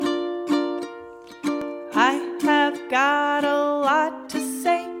got a lot to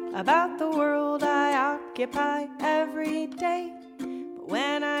say about the world I occupy every day. But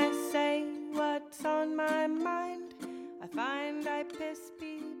when I say what's on my mind, I find I piss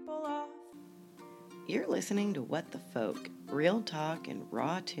people off. You're listening to What the Folk, real talk and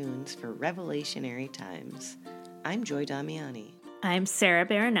raw tunes for revolutionary times. I'm Joy Damiani. I'm Sarah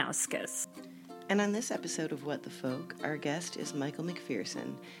Baranowskis. And on this episode of What the Folk, our guest is Michael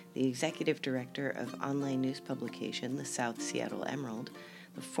McPhearson, the executive director of online news publication, the South Seattle Emerald,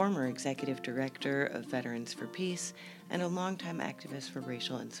 the former executive director of Veterans for Peace, and a longtime activist for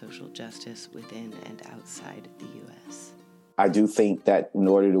racial and social justice within and outside the U.S. I do think that in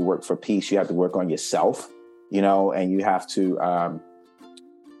order to work for peace, you have to work on yourself, and you have to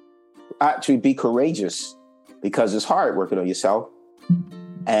actually be courageous because it's hard working on yourself.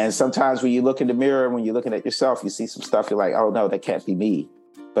 And sometimes when you look in the mirror, when you're looking at yourself, you see some stuff, you're like, oh, no, that can't be me.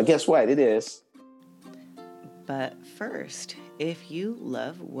 But guess what? It is. But first, if you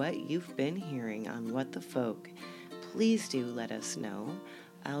love what you've been hearing on What the Folk, please do let us know.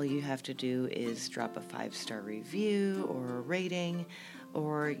 All you have to do is drop a 5-star review or a rating,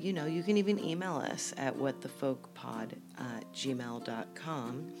 or, you can even email us at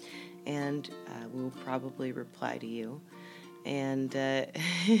whatthefolkpod@gmail.com, and we'll probably reply to you. And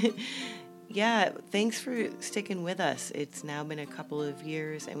yeah, thanks for sticking with us. It's now been a couple of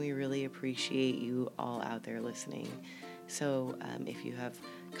years, and we really appreciate you all out there listening. So if you have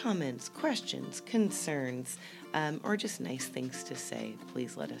comments, questions, concerns, or just nice things to say,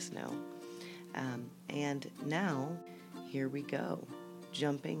 please let us know. And now, here we go,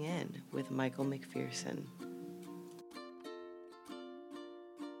 jumping in with Michael McPhearson.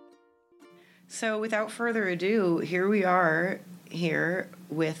 So without further ado, here we are here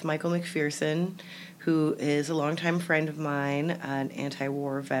with Michael McPhearson, who is a longtime friend of mine, an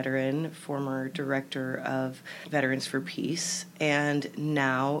anti-war veteran, former director of Veterans for Peace, and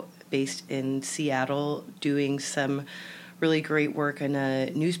now based in Seattle doing some really great work in a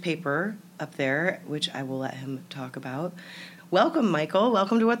newspaper up there, which I will let him talk about. Welcome, Michael.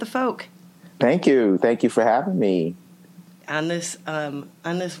 Welcome to What the Folk. Thank you. Thank you for having me. On this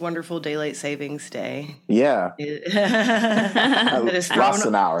wonderful daylight savings day. Yeah. Lost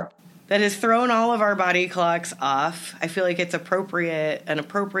an hour. That has thrown all of our body clocks off. I feel like it's an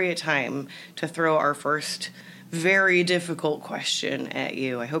appropriate time to throw our first very difficult question at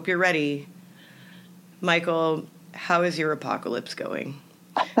you. I hope you're ready. Michael, how is your apocalypse going?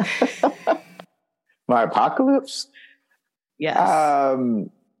 My apocalypse? Yes.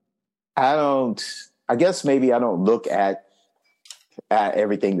 I guess maybe I don't look at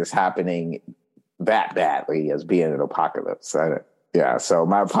everything that's happening that badly as being an apocalypse. So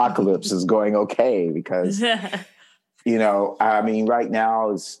my apocalypse is going okay because, right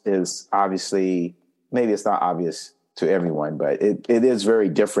now is obviously, maybe it's not obvious to everyone, but it is very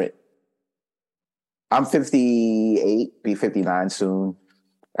different. I'm 58, be 59 soon.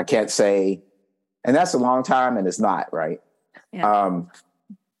 I can't say, and that's a long time and it's not, right? Yeah.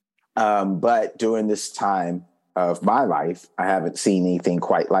 But during this time of my life, I haven't seen anything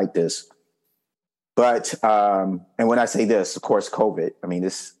quite like this. But, and when I say this, of course, COVID,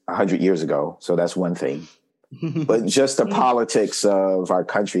 this 100 years ago. So that's one thing. But just the politics of our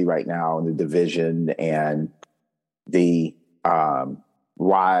country right now and the division and the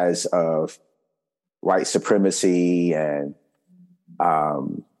rise of white supremacy and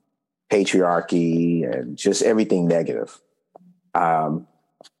patriarchy and just everything negative.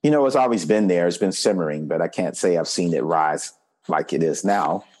 It's always been there. It's been simmering, but I can't say I've seen it rise like it is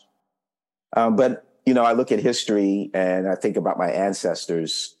now. But I look at history and I think about my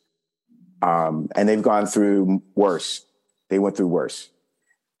ancestors, and they've gone through worse. They went through worse.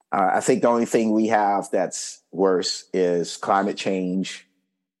 I think the only thing we have that's worse is climate change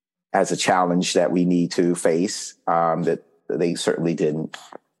as a challenge that we need to face, that they certainly didn't.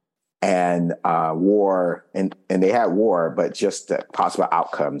 And war, and they had war, but just the possible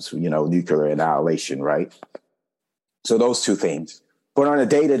outcomes, nuclear annihilation, right? So those two things. But on a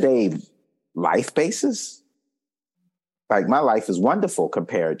day-to-day life basis, like my life is wonderful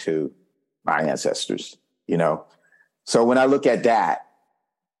compared to my ancestors, So when I look at that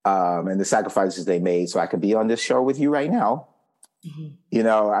and the sacrifices they made so I could be on this show with you right now,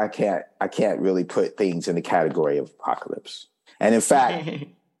 I can't really put things in the category of apocalypse. And in fact,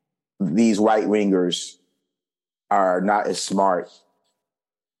 these right wingers are not as smart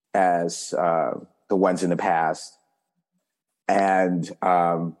as the ones in the past. And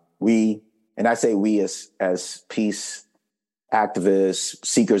and I say we as peace activists,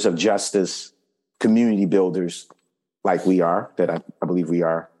 seekers of justice, community builders, like we are, that I believe we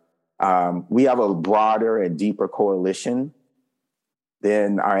are, We have a broader and deeper coalition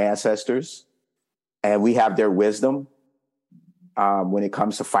than our ancestors, and we have their wisdom when it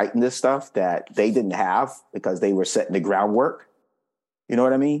comes to fighting this stuff that they didn't have because they were setting the groundwork. You know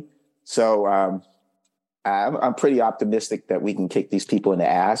what I mean? So I'm pretty optimistic that we can kick these people in the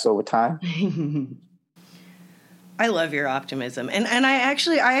ass over time. I love your optimism, and I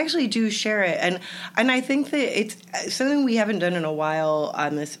actually do share it, and I think that it's something we haven't done in a while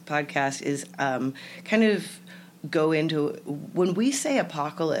on this podcast is kind of go into when we say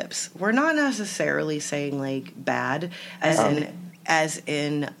apocalypse, we're not necessarily saying like bad as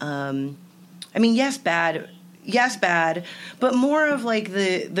in I mean yes bad, but more of like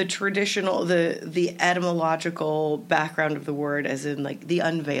the traditional the etymological background of the word, as in like the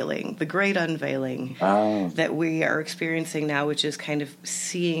unveiling, the great unveiling that we are experiencing now, which is kind of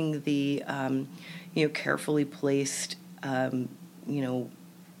seeing the carefully placed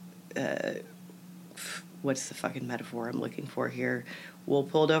what's the fucking metaphor I'm looking for here? Wool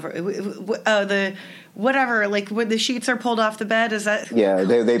pulled over. The whatever, like when the sheets are pulled off the bed. Is that? Yeah,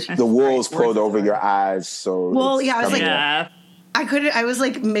 the wool's pulled over your eyes. So well, yeah, I was like, yeah. I was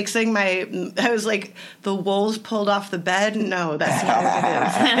like mixing my. I was like, the wool's pulled off the bed. No, that's not what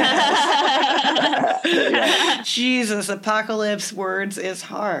it is. Yeah. Jesus, apocalypse words is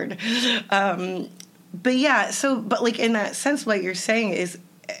hard. But yeah, but like in that sense, what you're saying is,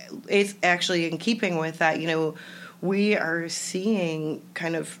 it's actually in keeping with that. We are seeing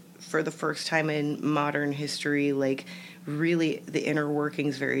kind of for the first time in modern history, like really the inner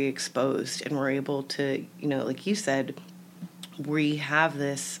workings very exposed, and we're able to, like you said, we have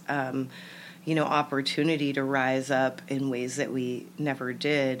this, opportunity to rise up in ways that we never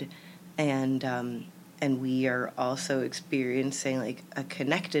did, and we are also experiencing like a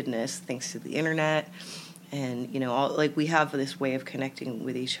connectedness thanks to the internet. And, we have this way of connecting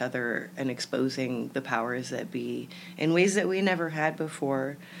with each other and exposing the powers that be in ways that we never had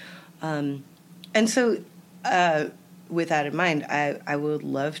before. And so with that in mind, I would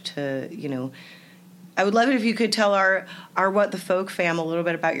love to, I would love it if you could tell our What the Folk fam a little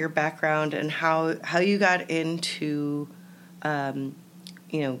bit about your background and how you got into,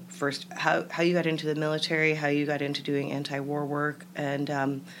 first, how you got into the military, how you got into doing anti-war work,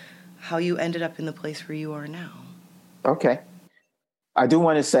 and how you ended up in the place where you are now. Okay. I do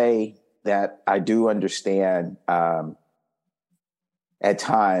want to say that I do understand at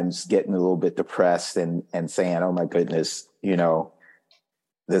times getting a little bit depressed and saying, oh my goodness,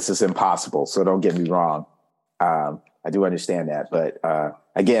 this is impossible. So don't get me wrong. I do understand that. But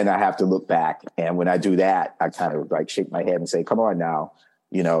again, I have to look back. And when I do that, I kind of like shake my head and say, come on now.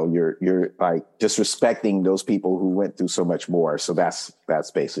 You're like disrespecting those people who went through so much more. So that's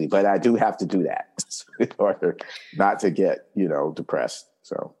basically, but I do have to do that in order not to get, depressed.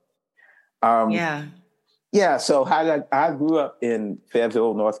 So, yeah. So I grew up in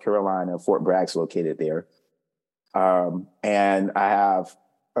Fayetteville, North Carolina. Fort Bragg's located there. And I have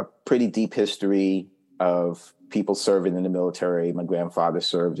a pretty deep history of people serving in the military. My grandfather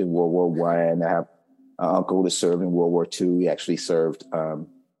served in World War I. I have uncle that served in World War II. He actually served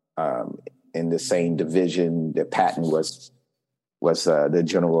in the same division that Patton was the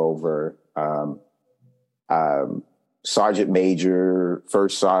general over. Sergeant major,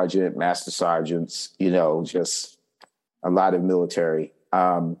 first sergeant, master sergeants, just a lot of military.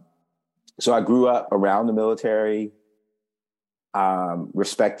 So I grew up around the military,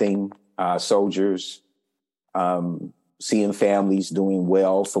 respecting soldiers, seeing families doing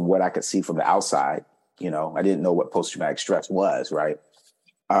well from what I could see from the outside. I didn't know what post-traumatic stress was, right?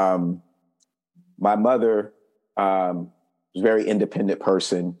 My mother was a very independent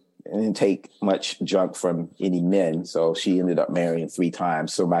person and didn't take much junk from any men. So she ended up marrying 3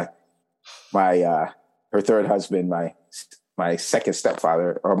 times. So her third husband, my second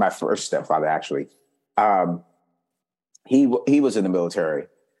stepfather, or my first stepfather, actually, he was in the military.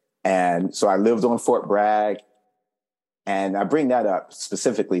 And so I lived on Fort Bragg. And I bring that up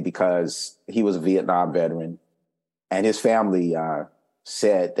specifically because he was a Vietnam veteran, and his family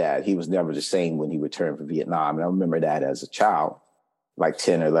said that he was never the same when he returned from Vietnam. And I remember that as a child, like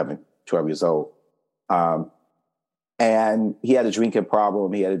 10 or 11, 12 years old. And he had a drinking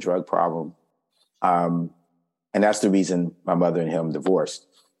problem. He had a drug problem. And that's the reason my mother and him divorced.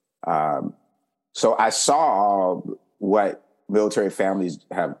 So I saw what military families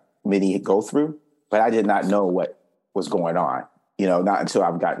have many go through, but I did not know what was going on, not until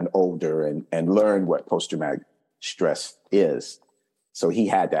I've gotten older and learned what post-traumatic stress is. So he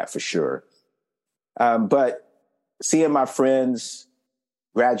had that for sure. But seeing my friends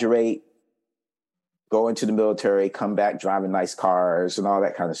graduate, go into the military, come back driving nice cars and all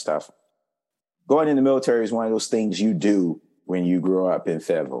that kind of stuff. Going in the military is one of those things you do when you grow up in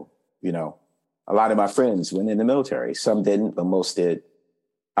Fayetteville. You know, a lot of my friends went in the military. Some didn't, but most did.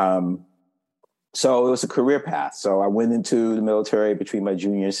 So it was a career path. So I went into the military between my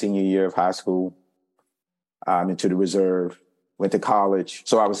junior and senior year of high school, into the reserve, went to college.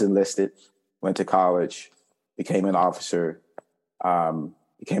 So I was enlisted, went to college, became an officer,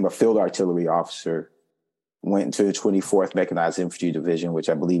 became a field artillery officer, went into the 24th Mechanized Infantry Division, which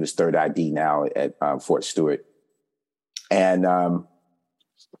I believe is 3rd ID now at Fort Stewart, and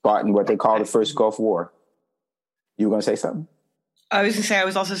fought in what they call the First Gulf War. You were going to say something? I was going to say I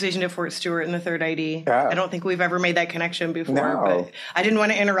was also stationed at Fort Stewart in the 3rd ID. Yeah. I don't think we've ever made that connection before, No. but I didn't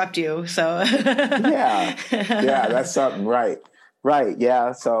want to interrupt you. So yeah, that's something. Right.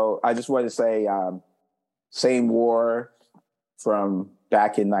 Yeah. So I just wanted to say, same war from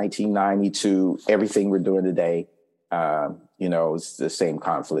back in 1992, everything we're doing today, it's the same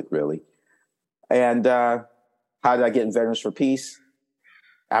conflict really. And how did I get in Veterans for Peace?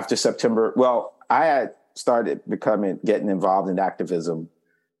 After September, well, I had started getting involved in activism,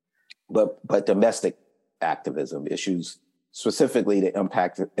 but domestic activism issues, specifically that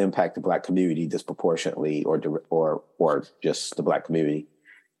impact the Black community disproportionately, or just the Black community.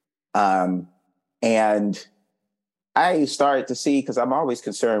 And I started to see, because I'm always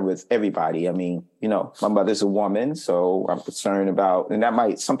concerned with everybody. I mean, my mother's a woman, so I'm concerned about,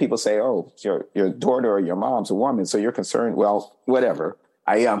 and some people say, oh, your daughter or your mom's a woman, so you're concerned. Well, whatever.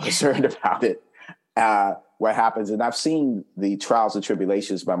 I am concerned about it. What happens, and I've seen the trials and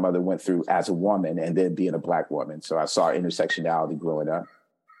tribulations my mother went through as a woman and then being a Black woman. So I saw intersectionality growing up.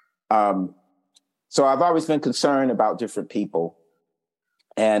 So I've always been concerned about different people.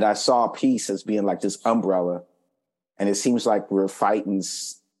 And I saw peace as being like this umbrella. And it seems like we're fighting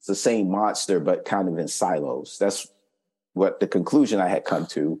the same monster, but kind of in silos. That's what the conclusion I had come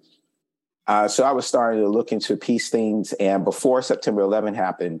to. So I was starting to look into peace things. And before September 11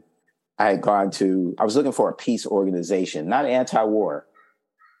 happened, I was looking for a peace organization, not anti-war.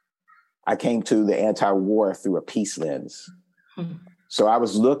 I came to the anti-war through a peace lens. So I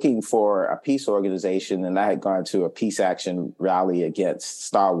was looking for a peace organization, and I had gone to a peace action rally against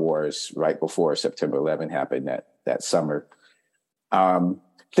Star Wars right before September 11 happened that summer.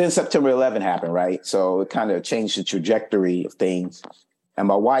 Then September 11 happened, right? So it kind of changed the trajectory of things. And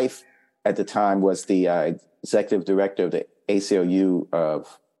my wife at the time was the executive director of the ACLU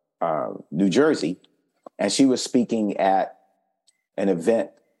of New Jersey, and she was speaking at an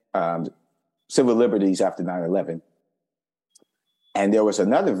event, Civil Liberties after 9/11. And there was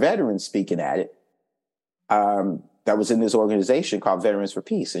another veteran speaking at it that was in this organization called Veterans for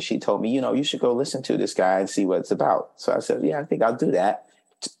Peace. And she told me, you should go listen to this guy and see what it's about. So I said, yeah, I think I'll do that.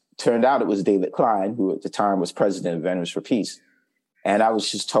 Turned out it was David Klein, who at the time was president of Veterans for Peace. And I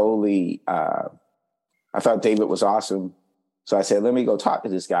was just totally, I thought David was awesome. So I said, let me go talk to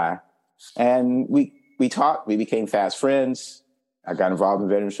this guy. And we talked, we became fast friends. I got involved in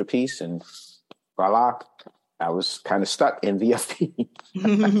Veterans for Peace, and voila, I was kind of stuck in VFP.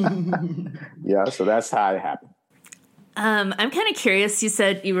 Yeah, so that's how it happened. I'm kind of curious. You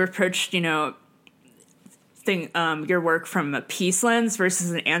said you approached, your work from a peace lens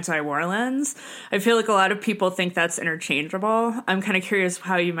versus an anti-war lens. I feel like a lot of people think that's interchangeable. I'm kind of curious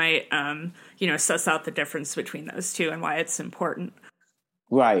how you might, suss out the difference between those two and why it's important.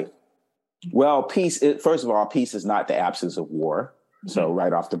 Right. Well, first of all, peace is not the absence of war. So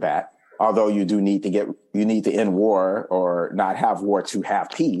right off the bat, although you need to end war or not have war to have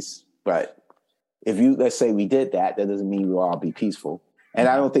peace. But let's say we did that doesn't mean we'll all be peaceful. And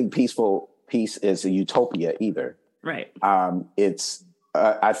I don't think peace is a utopia either. Right.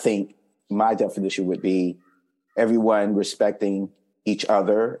 I think my definition would be everyone respecting each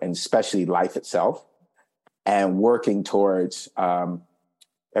other and especially life itself, and working towards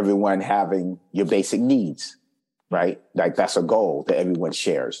everyone having your basic needs, right? Like that's a goal that everyone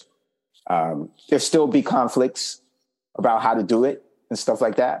shares. There still be conflicts about how to do it and stuff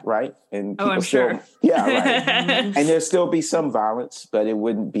like that, right? And people I'm sure. Yeah, right. And there'll still be some violence, but it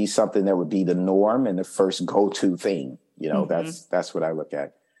wouldn't be something that would be the norm and the first go-to thing. That's what I look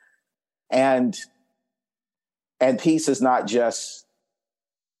at. And peace is not just.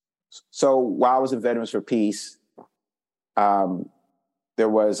 So while I was in Veterans for Peace, there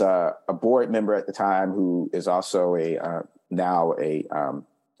was a board member at the time who is also now a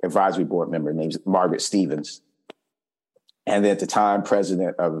advisory board member named Margaret Stevens. And at the time,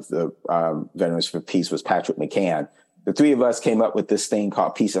 president of the Veterans for Peace was Patrick McCann. The three of us came up with this thing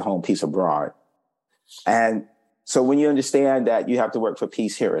called Peace at Home, Peace Abroad. And so when you understand that you have to work for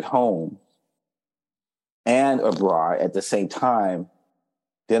peace here at home, and abroad at the same time,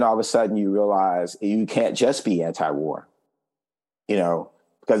 then all of a sudden you realize you can't just be anti-war,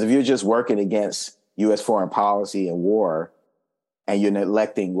 because if you're just working against U.S. foreign policy and war, and you're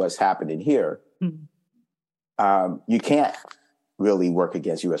neglecting what's happening here, you can't really work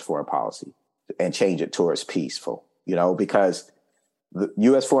against U.S. foreign policy and change it towards peaceful, because the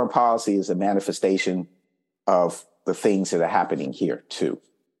U.S. foreign policy is a manifestation of the things that are happening here too,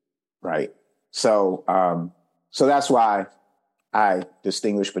 right? So that's why I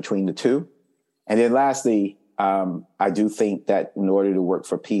distinguish between the two. And then lastly, I do think that in order to work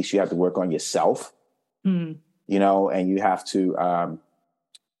for peace, you have to work on yourself, and you have to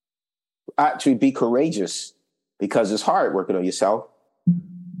actually be courageous, because it's hard working on yourself.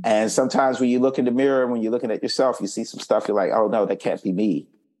 And sometimes when you look in the mirror, when you're looking at yourself, you see some stuff, you're like, oh no, that can't be me.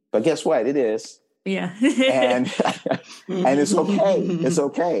 But guess what? It is. Yeah. and it's okay. It's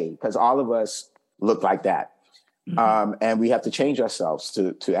okay, because all of us look like that. And we have to change ourselves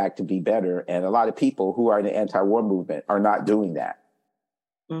to act to be better. And a lot of people who are in the anti-war movement are not doing that.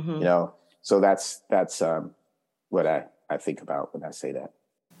 So that's what I think about when I say that.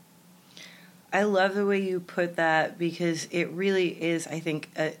 I love the way you put that, because it really is, I think,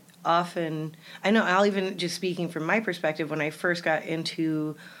 often, I know, I'll even just speaking from my perspective, when I first got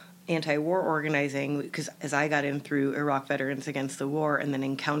into anti-war organizing, because as I got in through Iraq Veterans Against the War and then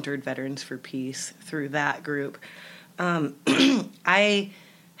encountered Veterans for Peace through that group, I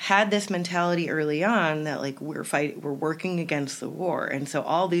had this mentality early on that we're working against the war. And so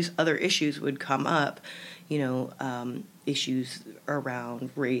all these other issues would come up, issues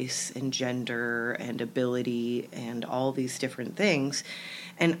around race and gender and ability and all these different things.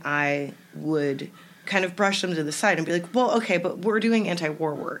 And I would kind of brush them to the side and be like, well, okay, but we're doing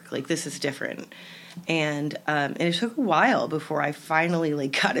anti-war work. This is different. And it took a while before I finally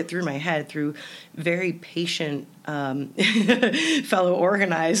got it through my head through very patient fellow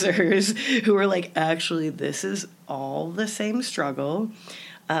organizers who were like, actually, this is all the same struggle.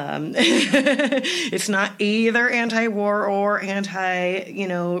 It's not either anti-war or racism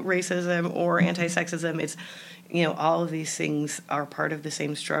or anti-sexism. It's, all of these things are part of the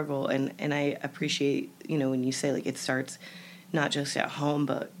same struggle. And I appreciate, when you say it starts not just at home,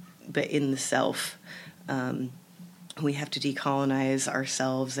 but in the self. We have to decolonize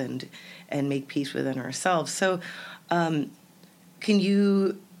ourselves and make peace within ourselves. So can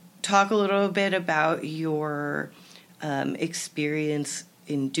you talk a little bit about your experience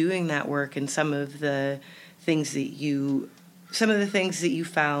in doing that work and some of the things that you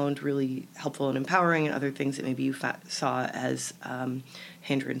found really helpful and empowering, and other things that maybe you saw as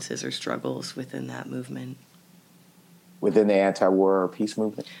hindrances or struggles within that movement? Within the anti-war peace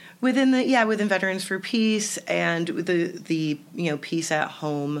movement? Within Veterans for Peace and the peace at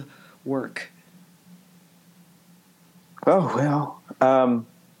home work. Oh, well.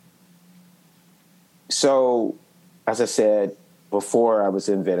 So, as I said, before I was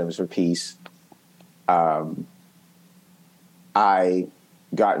in Veterans for Peace, I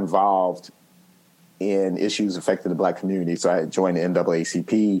got involved in issues affecting the Black community. So I joined the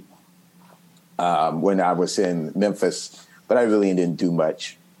NAACP when I was in Memphis, but I really didn't do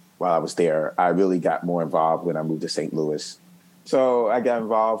much while I was there. I really got more involved when I moved to St. Louis. So I got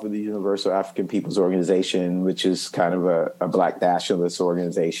involved with the Universal African Peoples Organization, which is kind of a Black nationalist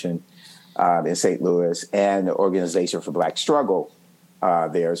organization in St. Louis, and the Organization for Black Struggle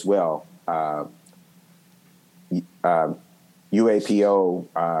there as well. UAPO,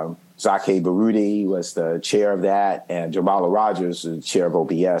 Zake Barudi was the chair of that, and Jamala Rogers, the chair of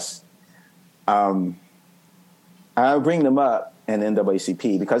OBS. I bring them up in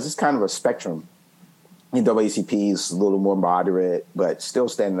NAACP because it's kind of a spectrum. NAACP is a little more moderate, but still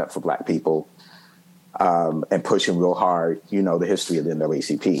standing up for Black people and pushing real hard. The history of the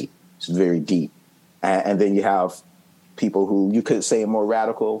NAACP. It's very deep. And then you have people who you could say are more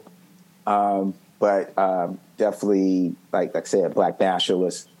radical, but definitely, like I said, Black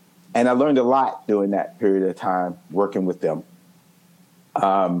nationalists. And I learned a lot during that period of time working with them.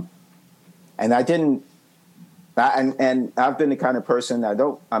 And I didn't, and I've been the kind of person,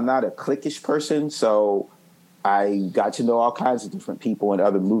 I'm not a cliquish person, so I got to know all kinds of different people and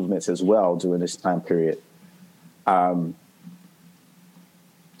other movements as well during this time period.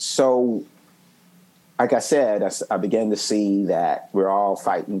 So, like I said, I began to see that we're all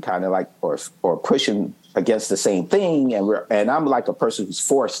fighting kind of or pushing against the same thing, and I'm like a person who's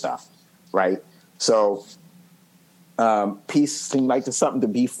for stuff, right? So peace seemed like it's something to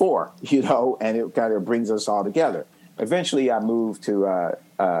be for, and it kind of brings us all together. Eventually, I moved to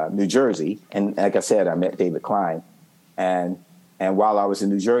New Jersey, and like I said, I met David Klein, and And while I was in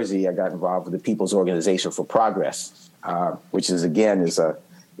New Jersey, I got involved with the People's Organization for Progress, which is again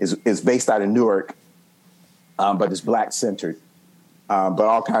is based out of Newark, but it's Black centered. But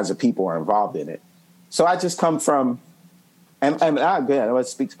all kinds of people are involved in it. So I just come from, and again, I want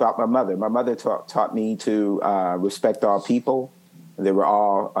to speak about my mother. My mother taught me to respect all people. They were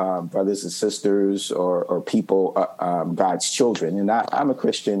all brothers and sisters or people, God's children. And I'm a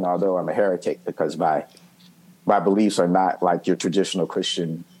Christian, although I'm a heretic because my beliefs are not like your traditional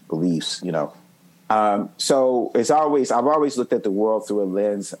Christian beliefs, you know. So I've always looked at the world through a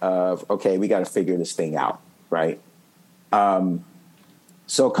lens of, okay, we got to figure this thing out, right?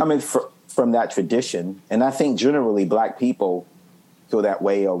 So coming from that tradition, and I think generally Black people feel that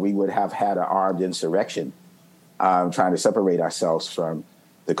way, or we would have had an armed insurrection trying to separate ourselves from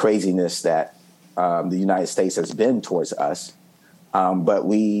the craziness that the United States has been towards us. But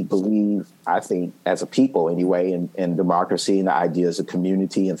we believe, I think, as a people anyway, in democracy and the ideas of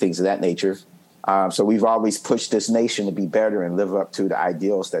community and things of that nature. So we've always pushed this nation to be better and live up to the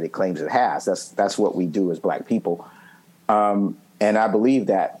ideals that it claims it has. That's what we do as Black people. And I believe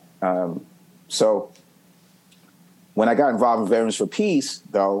that. So when I got involved in Veterans for Peace,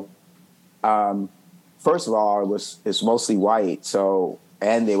 though, first of all, it's mostly white. So,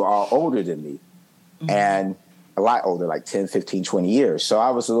 and they were all older than me. Mm-hmm. And a lot older, like 10, 15, 20 years. So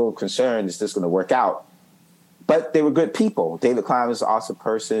I was a little concerned, is this going to work out? But they were good people. David Klein was an awesome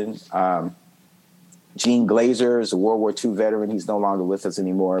person. Gene Glazer is a World War II veteran. He's no longer with us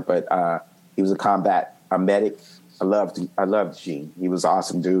anymore, but he was a medic. I loved Gene. He was an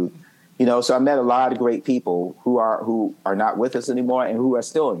awesome dude. You know, so I met a lot of great people who are not with us anymore and who are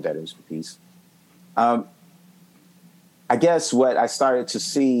still in Veterans for Peace. I guess what I started to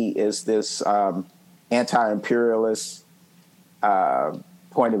see is this anti-imperialist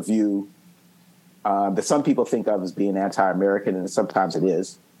point of view that some people think of as being anti-American, and sometimes it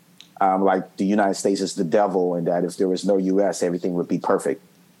is. Like the United States is the devil, and that if there was no U.S., everything would be perfect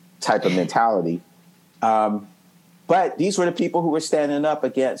type of mentality. But these were the people who were standing up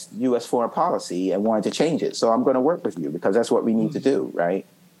against U.S. foreign policy and wanted to change it. So I'm going to work with you because that's what we need to do, right?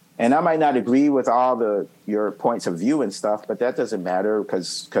 And I might not agree with all your points of view and stuff, but that doesn't matter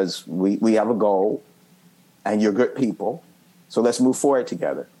because we have a goal and you're good people. So let's move forward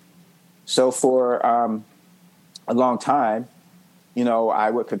together. So for a long time, you know, I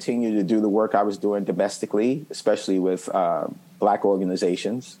would continue to do the work I was doing domestically, especially with Black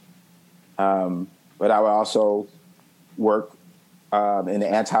organizations. But I would also work in the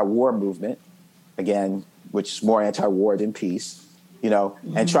anti-war movement, again, which is more anti-war than peace, you know,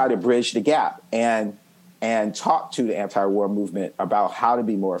 and try to bridge the gap and talk to the anti-war movement about how to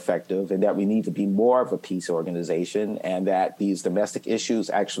be more effective and that we need to be more of a peace organization and that these domestic issues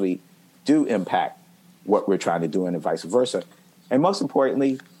actually do impact what we're trying to do and vice versa. And most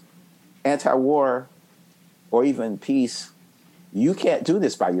importantly, anti-war or even peace, you can't do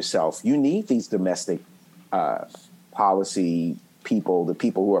this by yourself. You need these domestic policy people, the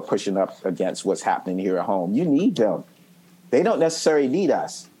people who are pushing up against what's happening here at home. You need them. They don't necessarily need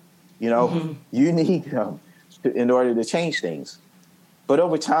us. You know, you need them in order to change things. But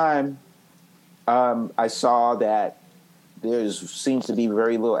over time, I saw that there seems to be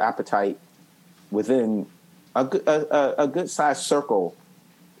very little appetite within a good-sized circle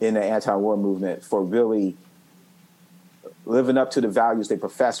in the anti-war movement for really living up to the values they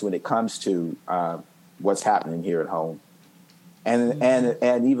profess when it comes to what's happening here at home.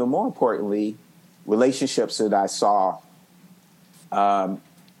 And even more importantly, relationships that I saw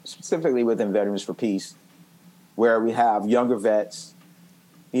specifically within Veterans for Peace, where we have younger vets,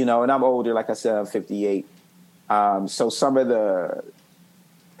 you know, and I'm older, like I said, I'm 58. So some of the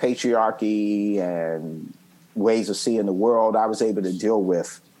patriarchy and ways of seeing the world, I was able to deal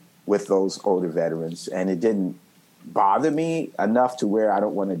with those older veterans, and it didn't bother me enough to where I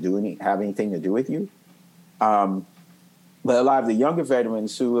don't want to have anything to do with you. But a lot of the younger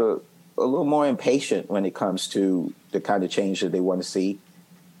veterans who are a little more impatient when it comes to the kind of change that they want to see.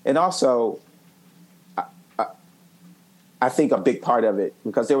 And also, I think a big part of it,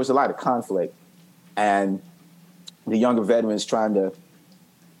 because there was a lot of conflict, and the younger veterans trying to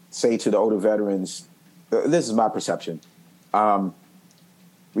say to the older veterans, this is my perception.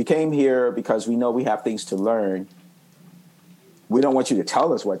 We came here because we know we have things to learn. We don't want you to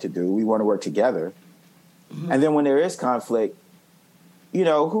tell us what to do. We want to work together. Mm-hmm. And then when there is conflict, you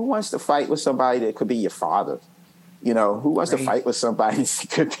know, who wants to fight with somebody that could be your father? You know, who wants to fight with somebody that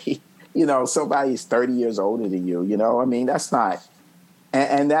could be, you know, somebody's 30 years older than you, you know? I mean, that's not,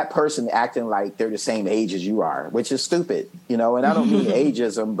 and that person acting like they're the same age as you are, which is stupid, you know? And I don't mean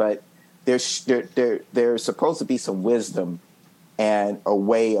ageism, but there's supposed to be some wisdom and a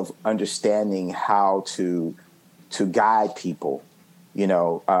way of understanding how to guide people.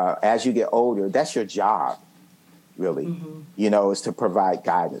 As you get older, that's your job, really. Is to provide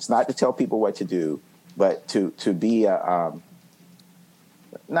guidance, not to tell people what to do, but to be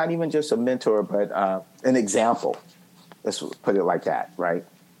not even just a mentor, but an example. Let's put it like that, right?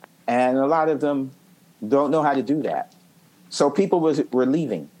 And a lot of them don't know how to do that. So people were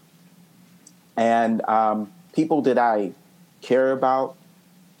leaving. And people that I care about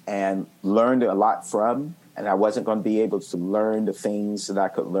and learned a lot from, and I wasn't going to be able to learn the things that I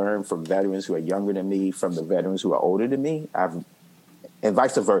could learn from veterans who are younger than me, from the veterans who are older than me, and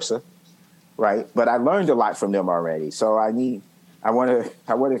vice versa, right? But I learned a lot from them already. So I want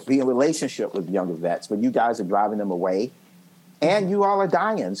to be in relationship with younger vets, but you guys are driving them away, and you all are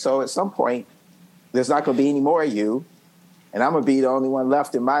dying. So at some point, there's not going to be any more of you, and I'm going to be the only one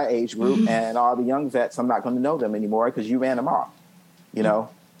left in my age group, and all the young vets, I'm not going to know them anymore because you ran them off,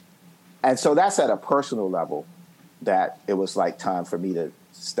 And so that's at a personal level that it was like time for me to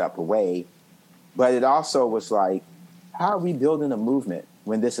step away. But it also was like, how are we building a movement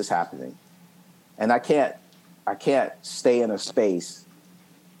when this is happening? And I can't stay in a space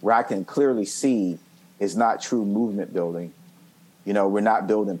where I can clearly see is not true movement building. We're not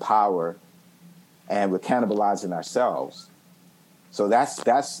building power, and we're cannibalizing ourselves. So that's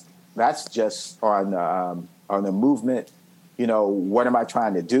just on the movement. What am I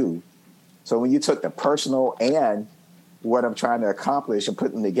trying to do? So when you took the personal and what I'm trying to accomplish and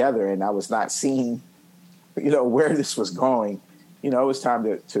put them together, and I was not seeing, where this was going, it was time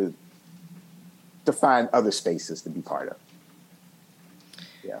to find other spaces to be part of.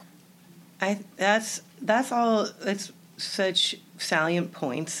 Yeah. That's all. It's such salient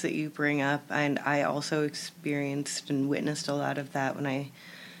points that you bring up, and I also experienced and witnessed a lot of that when I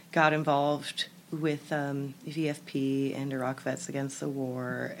got involved with VFP and Iraq Vets Against the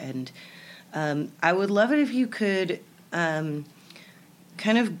War. And I would love it if you could kind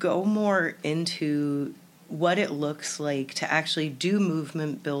of go more into what it looks like to actually do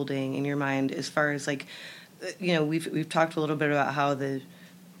movement building in your mind, as far as we've talked a little bit about how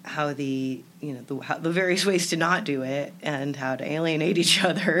the various ways to not do it and how to alienate each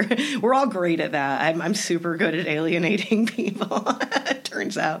other. We're all great at that. I'm super good at alienating people, it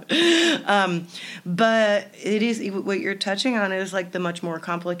turns out. But it is, what you're touching on is like the much more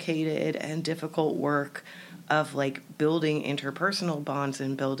complicated and difficult work of like building interpersonal bonds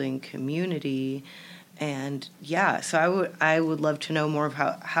and building community. And so I would love to know more of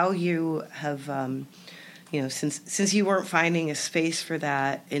how you have, since you weren't finding a space for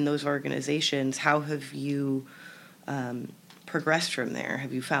that in those organizations, how have you progressed from there?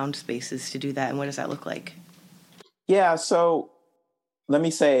 Have you found spaces to do that, and what does that look like? Yeah, so let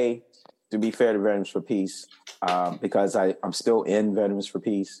me say, to be fair to Veterans for Peace, because I'm still in Veterans for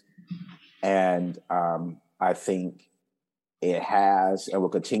Peace, and I think it has and will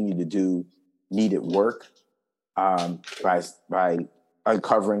continue to do needed work by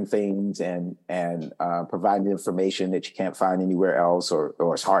uncovering things and providing information that you can't find anywhere else, or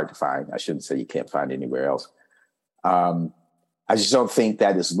it's hard to find. I shouldn't say you can't find anywhere else. I just don't think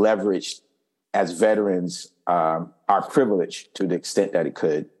that is leveraged as veterans, our privilege to the extent that it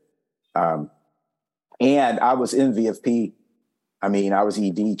could. And I was in VFP. I mean, I was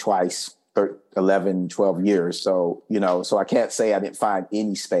ED twice, 11, 12 years. So, so I can't say I didn't find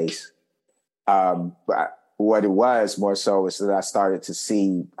any space. But what it was more so is that I started to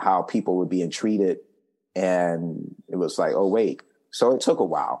see how people were being treated, and it was like, oh, wait. So it took a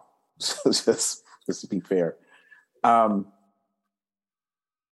while. So just to be fair.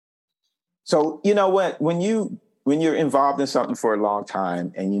 So, when you're involved in something for a long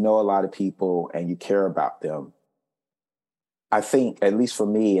time and you know a lot of people and you care about them, I think, at least for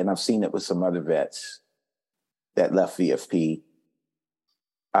me, and I've seen it with some other vets that left VFP,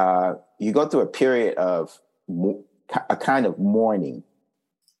 you go through a period of a kind of mourning.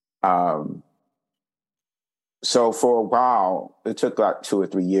 So for a while, it took like 2 or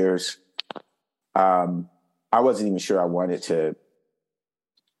 3 years. I wasn't even sure I wanted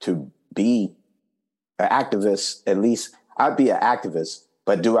to be an activist. At least I'd be an activist,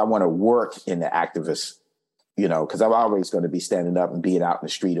 but do I want to work in the activist? Because I'm always going to be standing up and being out in the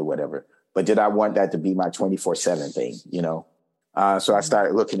street or whatever. But did I want that to be my 24/7 thing? So I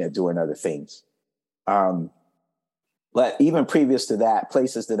started looking at doing other things. But even previous to that,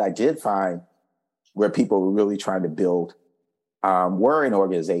 places that I did find where people were really trying to build were in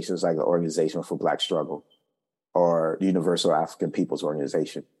organizations like the Organization for Black Struggle or the Universal African Peoples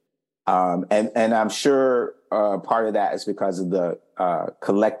Organization. And I'm sure part of that is because of the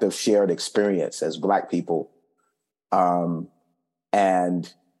collective shared experience as Black people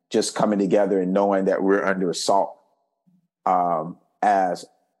and just coming together and knowing that we're under assault as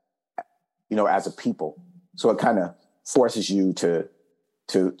as a people. So it kind of forces you to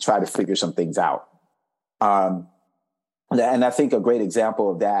try to figure some things out. And I think a great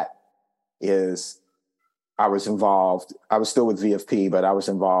example of that is I was still with VFP, but I was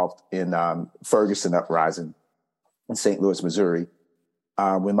involved in Ferguson uprising in St. Louis, Missouri,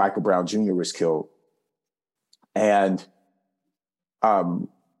 when Michael Brown Jr. was killed. And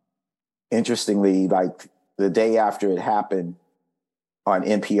interestingly, like the day after it happened on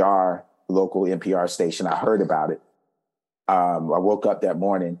NPR, local NPR station, I heard about it. I woke up that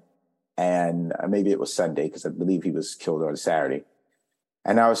morning, and maybe it was Sunday because I believe he was killed on Saturday.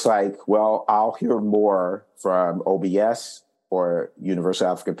 And I was like, well, I'll hear more from OBS or Universal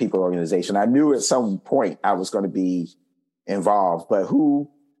African People Organization. I knew at some point I was going to be involved, but who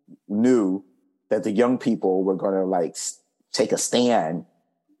knew that the young people were going to like take a stand,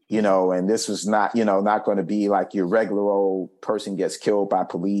 and this was not, not going to be like your regular old person gets killed by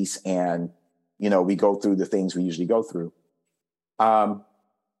police and, we go through the things we usually go through.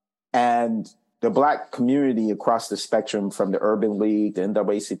 And the Black community across the spectrum, from the Urban League, the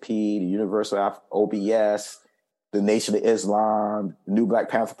NAACP, the Universal OBS, the Nation of Islam, the New Black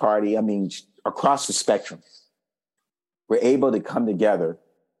Panther Party, across the spectrum, we're able to come together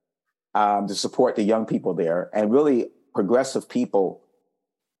to support the young people there, and really progressive people,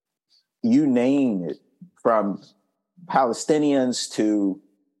 you name it, from Palestinians to,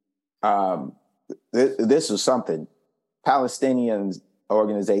 this was something, Palestinian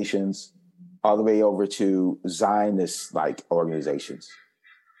organizations, all the way over to Zionist organizations.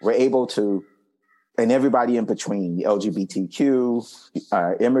 We're able to, and everybody in between, the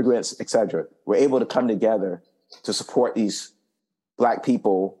LGBTQ, immigrants, et cetera, we're able to come together to support these Black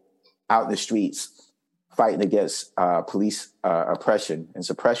people out in the streets fighting against police oppression and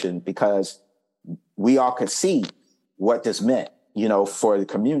suppression, because we all could see what this meant, for the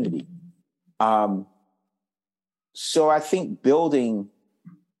community. So I think building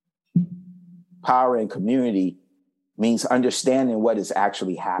power and community means understanding what is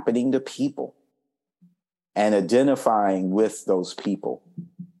actually happening to people and identifying with those people,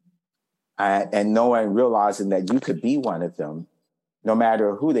 and realizing that you could be one of them no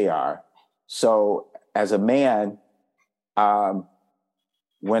matter who they are. So as a man,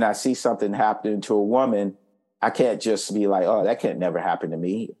 when I see something happening to a woman, I can't just be like, oh, that can't never happen to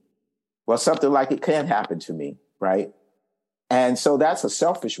me. Well, something like it can happen to me, right? And so that's a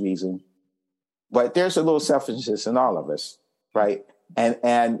selfish reason. But there's a little selfishness in all of us, right?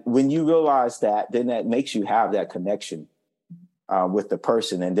 And when you realize that, then that makes you have that connection with the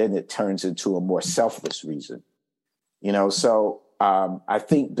person, and then it turns into a more selfless reason, So I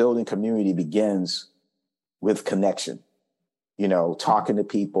think building community begins with connection, talking to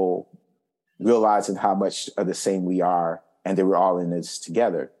people, realizing how much of the same we are, and that we're all in this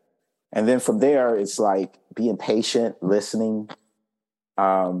together. And then from there, it's like being patient, listening,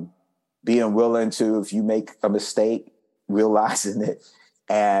 being willing to, if you make a mistake, realizing it,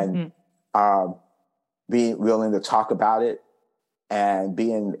 and being willing to talk about it, and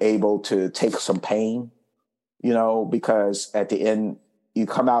being able to take some pain, because at the end, you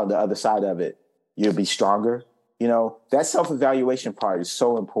come out on the other side of it, you'll be stronger. That self-evaluation part is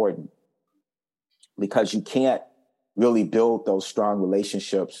so important, because you can't really build those strong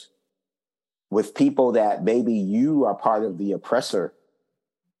relationships with people that maybe you are part of the oppressor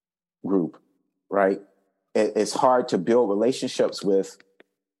group, right? It's hard to build relationships with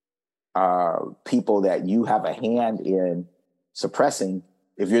people that you have a hand in suppressing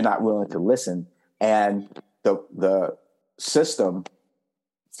if you're not willing to listen. And the system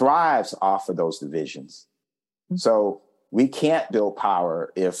thrives off of those divisions. So we can't build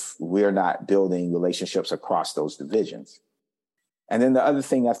power if we're not building relationships across those divisions. And then the other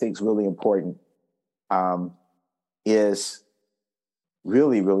thing I think is really important is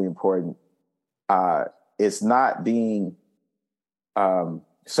really, really important is not being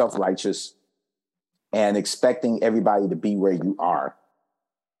self-righteous and expecting everybody to be where you are,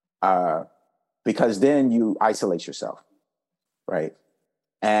 because then you isolate yourself, right?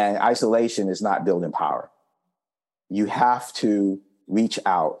 And isolation is not building power. You have to reach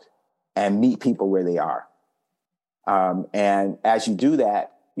out and meet people where they are. And as you do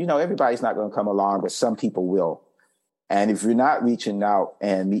that, everybody's not going to come along, but some people will. And if you're not reaching out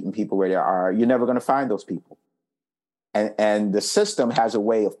and meeting people where they are, you're never going to find those people. And the system has a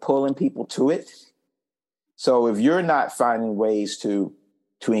way of pulling people to it. So if you're not finding ways to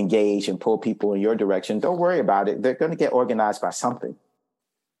engage and pull people in your direction, don't worry about it. They're going to get organized by something.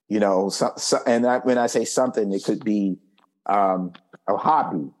 When I say something, it could be a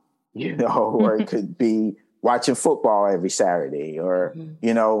hobby, or it could be watching football every Saturday, or,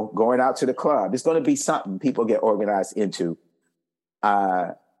 going out to the club. It's going to be something people get organized into.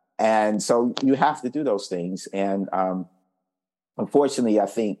 And so you have to do those things. And unfortunately, I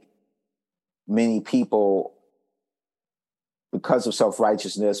think many people, because of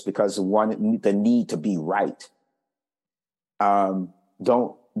self-righteousness, because of the need to be right,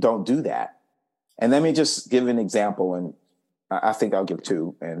 don't do that. And let me just give an example, and I think I'll give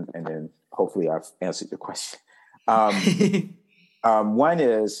two, and then hopefully I've answered your question. One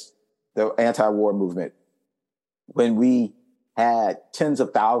is the anti-war movement. When we had tens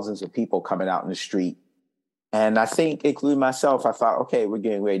of thousands of people coming out in the street, and I think, including myself, I thought, okay, we're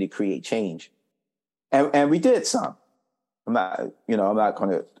getting ready to create change, and we did some. I'm not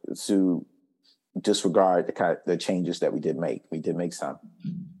going to disregard the changes that we did make. We did make some.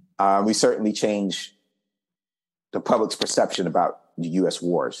 We certainly changed the public's perception about the U.S.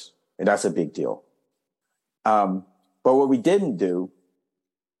 wars, and that's a big deal. But what we didn't do,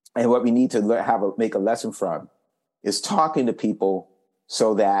 and what we need to make a lesson from, is talking to people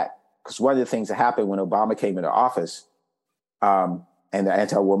so that, because one of the things that happened when Obama came into office, and the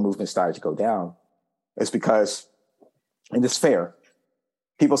anti-war movement started to go down, is because, and it's fair,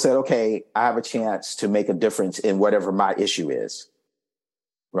 people said, okay, I have a chance to make a difference in whatever my issue is,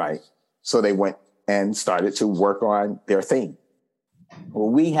 right? So they went and started to work on their thing. Well,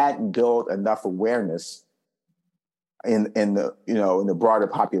 we hadn't built enough awareness in the broader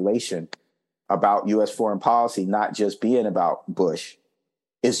population about U.S. foreign policy, not just being about Bush.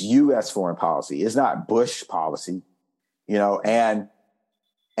 It's U.S. foreign policy. It's not Bush policy, and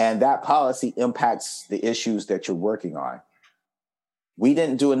that policy impacts the issues that you're working on. We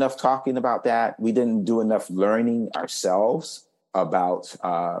didn't do enough talking about that. We didn't do enough learning ourselves about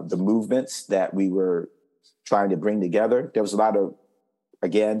the movements that we were trying to bring together. There was a lot of,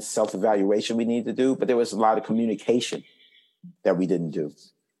 again, self-evaluation we needed to do, but there was a lot of communication that we didn't do.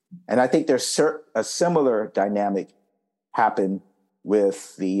 And I think there's a similar dynamic happened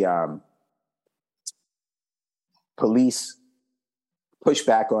with the police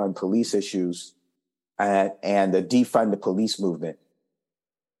pushback on police issues and the defund the police movement.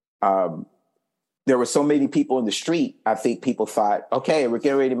 There were so many people in the street. I think people thought, okay, we're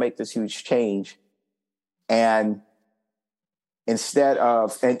getting ready to make this huge change. And instead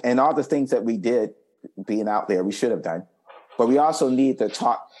of, and all the things that we did being out there, we should have done, but we also need to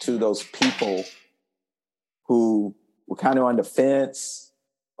talk to those people who were kind of on the fence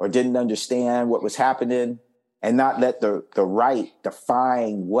or didn't understand what was happening, and not let the right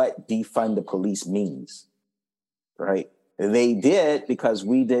define what defund the police means, right? They did because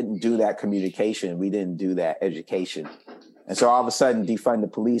we didn't do that communication. We didn't do that education. And so all of a sudden, defund the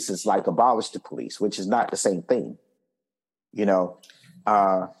police is like abolish the police, which is not the same thing,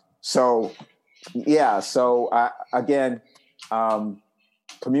 again,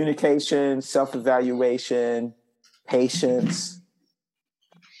 communication, self-evaluation, patience.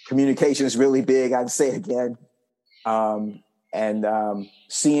 Communication is really big, I'd say again. And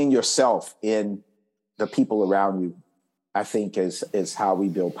seeing yourself in the people around you, I think is how we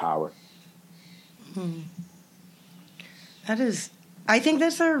build power. I think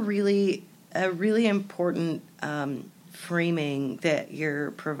that's a really important framing that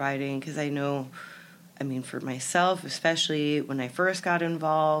you're providing, because for myself, especially when I first got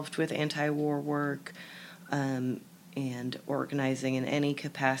involved with anti-war work and organizing in any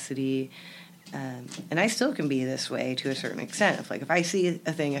capacity, and I still can be this way to a certain extent. If I see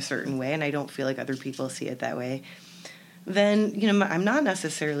a thing a certain way and I don't feel like other people see it that way, then I'm not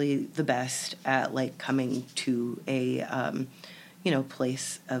necessarily the best at coming to a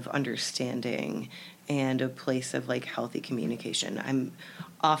place of understanding and a place of healthy communication. I'm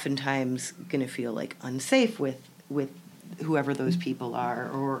oftentimes going to feel unsafe with whoever those people are,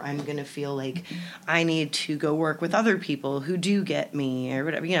 or I'm going to feel like I need to go work with other people who do get me or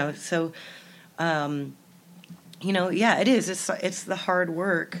whatever, so it is, it's the hard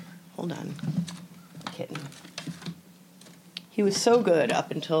work. Hold on, kitten. He was so good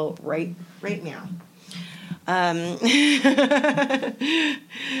up until right now. But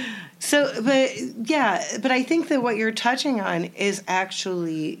I think that what you're touching on is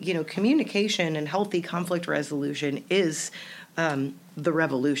actually, communication and healthy conflict resolution is the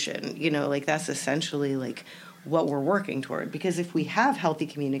revolution. That's essentially what we're working toward. Because if we have healthy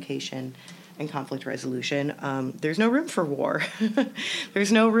communication and conflict resolution, there's no room for war.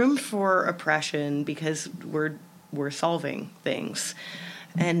 There's no room for oppression, because we're solving things.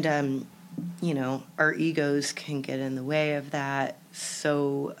 And our egos can get in the way of that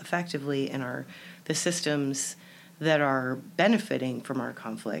so effectively, and the systems that are benefiting from our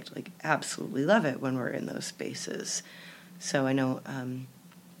conflict, like, absolutely love it when we're in those spaces. So I know,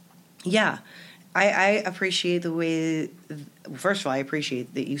 I appreciate the way. First of all, I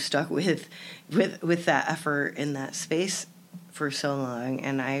appreciate that you stuck with that effort in that space for so long,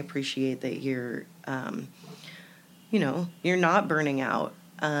 and I appreciate that you're, you're not burning out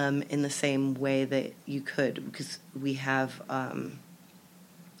in the same way that you could, because we have.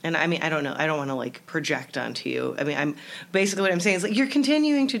 And I mean, I don't know. I don't want to like project onto you. I mean, I'm basically what I'm saying is like you're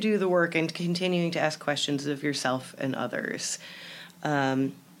continuing to do the work and continuing to ask questions of yourself and others,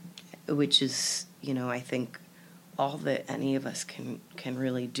 which is, I think all that any of us can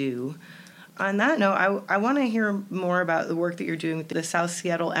really do. On that note, I want to hear more about the work that you're doing with the South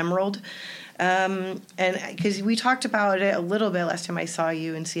Seattle Emerald, and because we talked about it a little bit last time I saw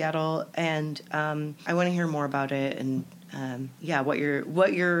you in Seattle, and I want to hear more about it and.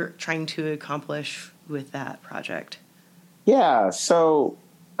 What you're trying to accomplish with that project. Yeah. So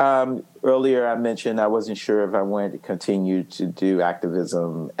earlier I mentioned I wasn't sure if I wanted to continue to do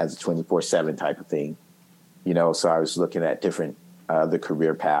activism as a 24/7 type of thing, so I was looking at different the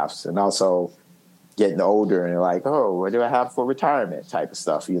career paths, and also getting older and like, oh, what do I have for retirement type of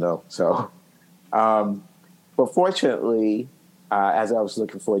stuff, So, but fortunately, as I was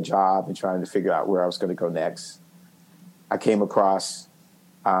looking for a job and trying to figure out where I was going to go next, I came across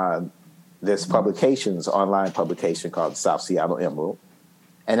this online publication called South Seattle Emerald.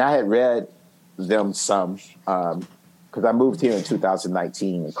 And I had read them some, because I moved here in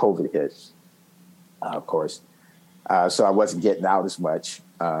 2019 and COVID hit, of course. So I wasn't getting out as much,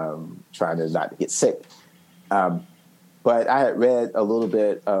 trying to not get sick. But I had read a little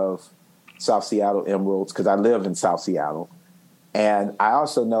bit of South Seattle Emeralds because I live in South Seattle. And I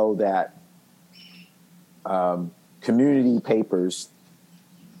also know that community papers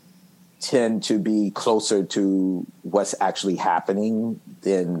tend to be closer to what's actually happening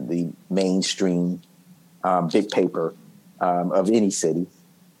than the mainstream big paper of any city.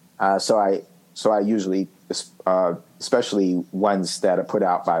 So I usually, especially ones that are put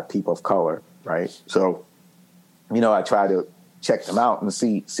out by people of color, right? So, I try to check them out and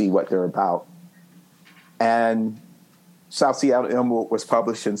see what they're about. And South Seattle Emerald was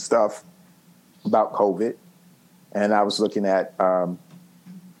publishing stuff about COVID. And I was looking at a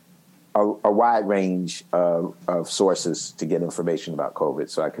wide range of sources to get information about COVID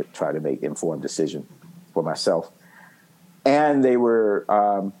so I could try to make informed decision for myself. And they were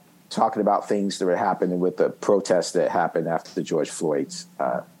talking about things that were happening with the protests that happened after the George Floyd's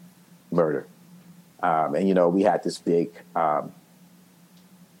murder. And, we had this big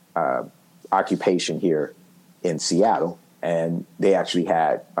occupation here in Seattle, and they actually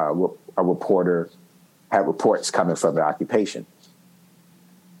had a reporter had reports coming from the occupation.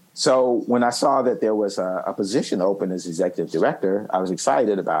 So when I saw that there was a position open as executive director, I was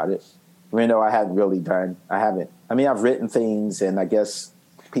excited about it. Even though I've written things, and I guess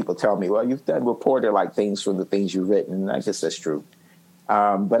people tell me, well, you've done reporter-like things from the things you've written, and I guess that's true.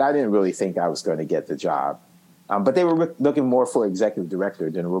 But I didn't really think I was going to get the job. But they were looking more for executive director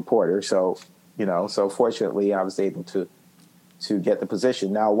than a reporter. So, so fortunately I was able to get the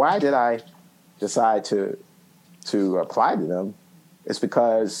position. Now, why did I decide to apply to them? It's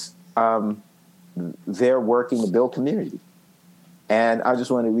because they're working to build community. And I just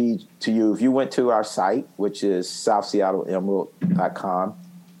want to read to you, if you went to our site, which is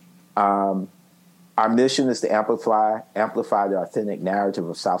southseattleemerald.com, our mission is to amplify the authentic narrative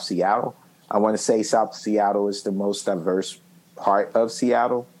of South Seattle. I want to say South Seattle is the most diverse part of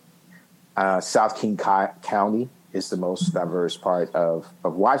Seattle. South King County is the most diverse part of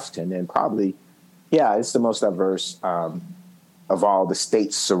Washington, and probably, it's the most diverse of all the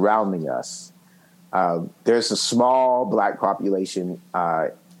states surrounding us. There's a small Black population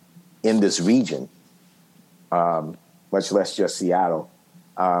in this region, much less just Seattle.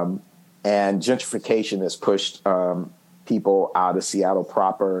 And gentrification has pushed people out of Seattle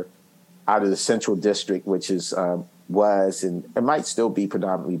proper, out of the Central District, which was and it might still be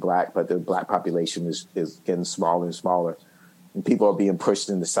predominantly Black, but the Black population is getting smaller and smaller. And people are being pushed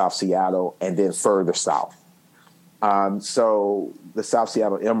into South Seattle and then further south. So the South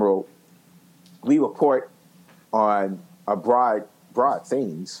Seattle Emerald, we report on a broad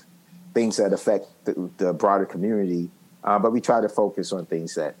things that affect the broader community, but we try to focus on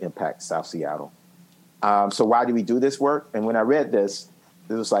things that impact South Seattle. So why do we do this work? And when I read this,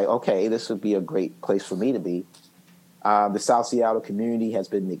 it was like, okay, this would be a great place for me to be. The South Seattle community has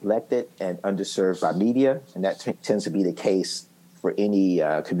been neglected and underserved by media, and that tends to be the case for any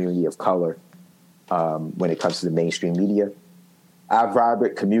community of color when it comes to the mainstream media. Our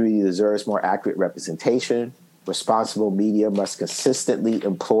vibrant community deserves more accurate representation. Responsible media must consistently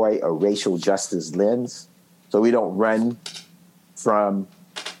employ a racial justice lens. So we don't run from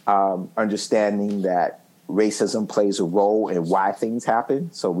understanding that racism plays a role in why things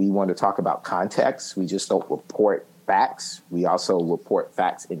happen. So we want to talk about context. We just don't report facts. We also report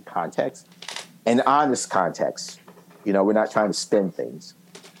facts in context and honest context. You know, we're not trying to spin things.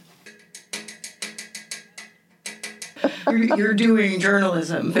 You're doing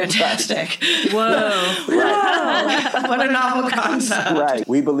journalism. Fantastic. Whoa. Whoa. What a novel concept. Right.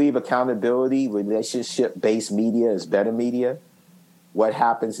 We believe accountability, relationship-based media is better media. What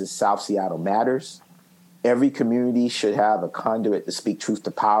happens in South Seattle matters. Every community should have a conduit to speak truth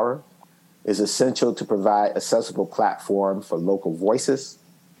to power. It's essential to provide accessible platform for local voices.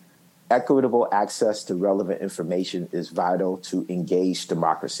 Equitable access to relevant information is vital to engage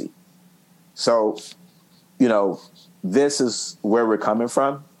democracy. So, you know, this is where we're coming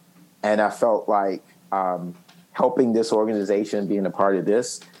from. And I felt like helping this organization, being a part of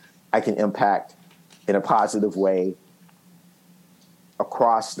this, I can impact in a positive way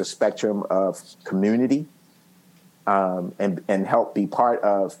across the spectrum of community and help be part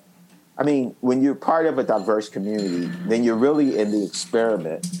of, I mean, when you're part of a diverse community, then you're really in the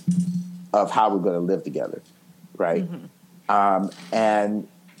experiment of how we're going to live together, right? Mm-hmm. And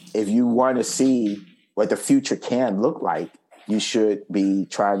if you want to see what the future can look like, you should be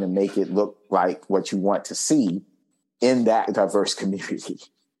trying to make it look like what you want to see in that diverse community,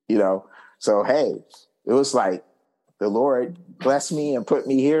 you know? So, hey, it was like the Lord blessed me and put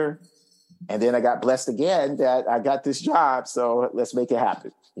me here. And then I got blessed again that I got this job. So let's make it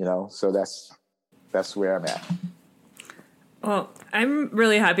happen, you know? So that's where I'm at. Well, I'm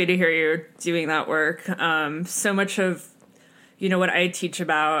really happy to hear you're doing that work. So much of, you know, what I teach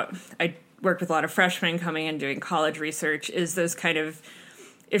about, I work with a lot of freshmen coming in doing college research, is those kind of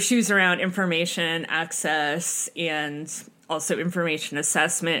issues around information access and also information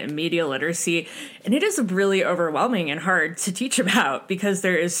assessment and media literacy. And it is really overwhelming and hard to teach about because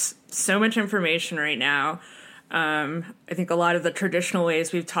there is so much information right now. I think a lot of the traditional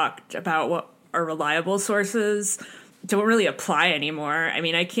ways we've talked about what are reliable sources don't really apply anymore. I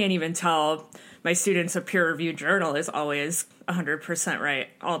mean, I can't even tell my students a peer-reviewed journal is always 100% right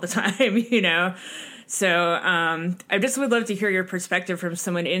all the time, you know? So I just would love to hear your perspective from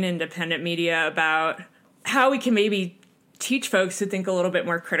someone in independent media about how we can maybe teach folks to think a little bit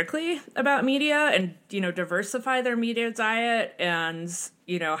more critically about media and, you know, diversify their media diet and,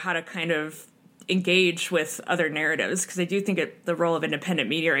 you know, how to kind of engage with other narratives. Because I do think the role of independent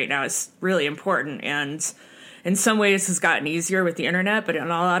media right now is really important, and in some ways has gotten easier with the internet, but in a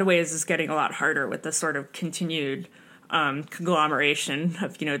lot of ways is getting a lot harder with the sort of continued conglomeration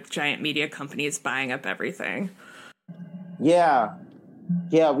of, you know, giant media companies buying up everything. Yeah,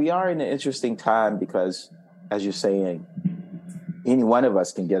 we are in an interesting time because, as you're saying, any one of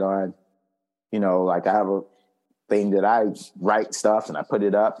us can get on, you know, like I have a thing that I write stuff and I put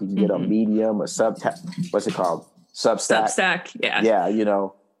it up. You can get on Medium or what's it called? Substack. Substack, yeah. Yeah, you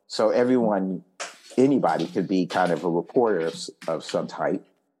know, so anybody could be kind of a reporter of some type.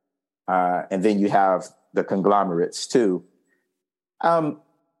 And then you have the conglomerates too. One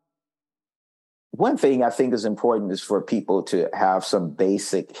thing I think is important is for people to have some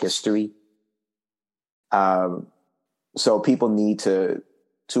basic history. So people need to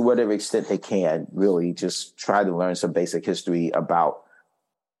whatever extent they can, really just try to learn some basic history about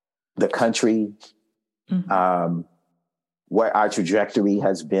the country, what our trajectory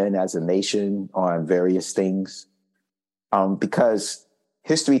has been as a nation on various things. Because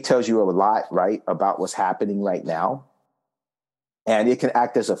history tells you a lot, right, about what's happening right now. And it can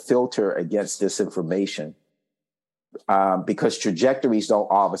act as a filter against disinformation because trajectories don't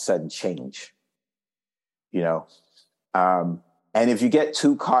all of a sudden change, you know. And if you get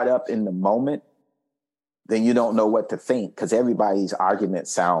too caught up in the moment, then you don't know what to think because everybody's argument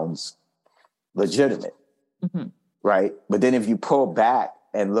sounds legitimate, right? But then if you pull back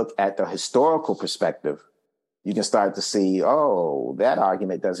and look at the historical perspective, you can start to see, oh, that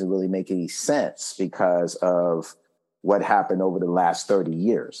argument doesn't really make any sense because of what happened over the last 30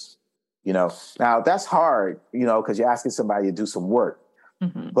 years. You know, now that's hard, you know, because you're asking somebody to do some work.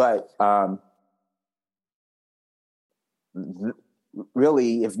 But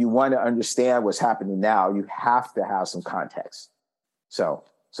really, if you want to understand what's happening now, you have to have some context. So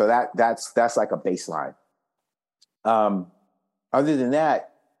that's like a baseline. Other than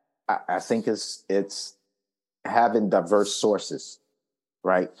that, I think it's having diverse sources,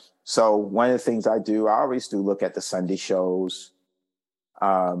 right? So one of the things I always do look at the Sunday shows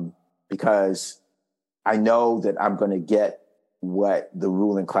because I know that I'm going to get what the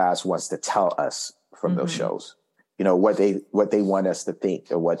ruling class wants to tell us from those shows. You know, what they want us to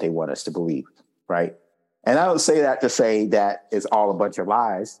think or what they want us to believe, right? And I don't say that to say that it's all a bunch of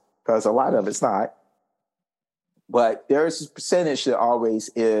lies, because a lot of it's not. But there's a percentage that always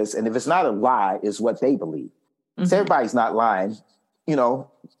is, and if it's not a lie, is what they believe. So everybody's not lying. You know,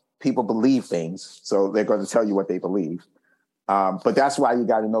 people believe things, so they're going to tell you what they believe. But that's why you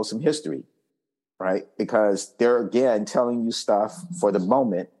got to know some history, right? Because they're, again, telling you stuff for the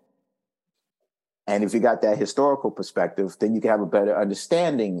moment. And if you got that historical perspective, then you can have a better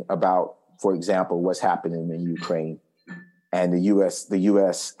understanding about, for example, what's happening in Ukraine and the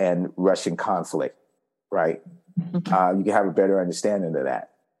U.S. and Russian conflict, right? You can have a better understanding of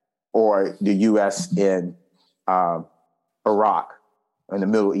that. Or the U.S. in Iraq and the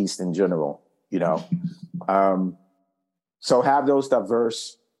Middle East in general, you know. So have those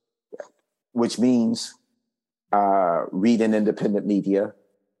diverse, which means reading independent media,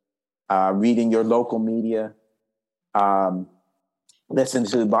 reading your local media, listen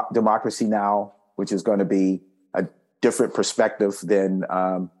to Democracy Now!, which is going to be a different perspective than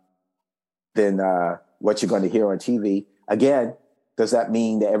what you're going to hear on TV. Again, does that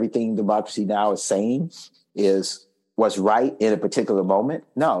mean that everything Democracy Now! Is saying is what's right in a particular moment?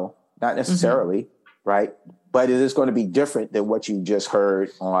 No, not necessarily, right? But it is going to be different than what you just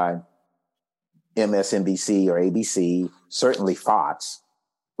heard on MSNBC or ABC, certainly Fox,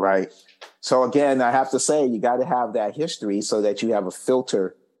 right? So again, I have to say, you got to have that history so that you have a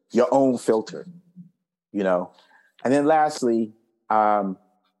filter, your own filter, you know? And then lastly,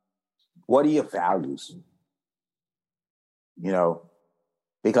 what are your values? You know,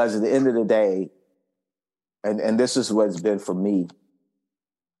 because at the end of the day, and this is what's been for me,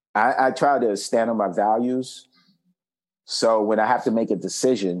 I try to stand on my values. So when I have to make a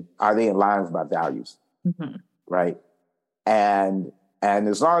decision, are they in line with my values? Right? And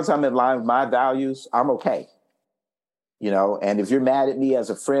as long as I'm in line with my values, I'm okay. You know, and if you're mad at me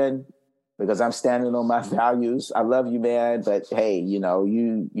as a friend because I'm standing on my values, I love you, man. But hey, you know,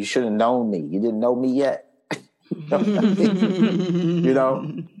 you should have known me. You didn't know me yet. You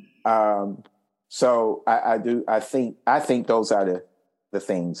know? So I think those are the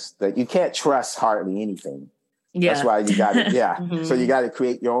things that you can't trust hardly anything. Yeah. That's why you got to, So you got to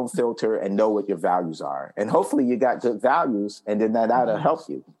create your own filter and know what your values are. And hopefully you got good values, and then that'll help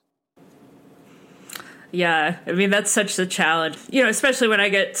you. Yeah, I mean, that's such a challenge, you know, especially when I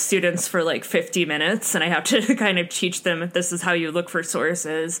get students for like 50 minutes and I have to kind of teach them if this is how you look for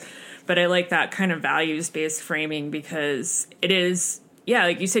sources. But I like that kind of values-based framing because it is, yeah,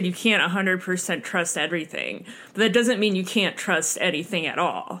 like you said, you can't 100% trust everything. But that doesn't mean you can't trust anything at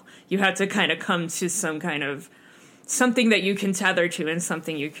all. You have to kind of come to some kind of something that you can tether to and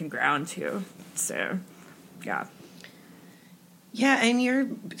something you can ground to. So, yeah. Yeah, and you're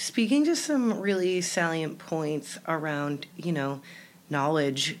speaking to some really salient points around, you know,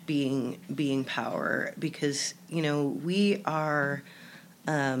 knowledge being power, because, you know, we are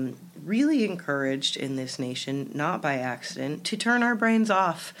really encouraged in this nation, not by accident, to turn our brains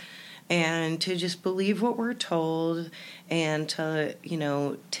off and to just believe what we're told and to, you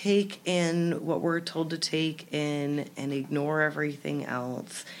know, take in what we're told to take in and ignore everything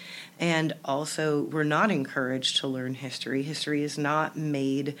else. And also, we're not encouraged to learn history. History is not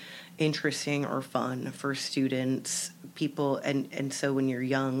made interesting or fun for students, people. And so when you're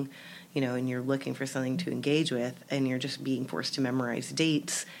young, you know, and you're looking for something to engage with and you're just being forced to memorize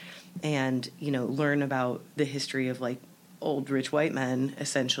dates and, you know, learn about the history of like old rich white men,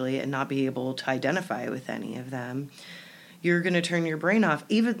 essentially, and not be able to identify with any of them, you're going to turn your brain off,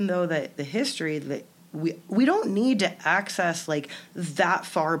 even though that the history that we don't need to access like that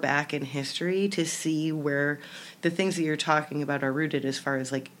far back in history to see where the things that you're talking about are rooted as far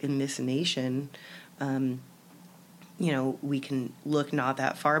as like in this nation. You know, we can look not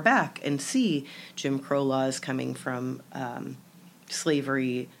that far back and see Jim Crow laws coming from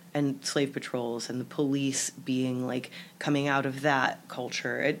slavery and slave patrols and the police being like coming out of that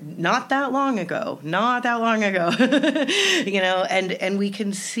culture not that long ago, you know, and we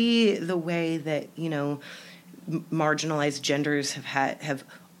can see the way that, you know, marginalized genders have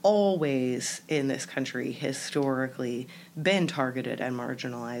always in this country historically been targeted and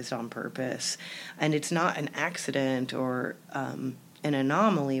marginalized on purpose. And it's not an accident or an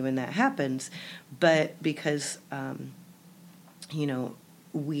anomaly when that happens, but because, you know,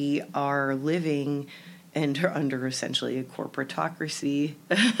 we are living under essentially a corporatocracy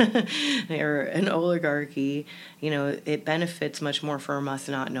or an oligarchy, you know, it benefits much more from us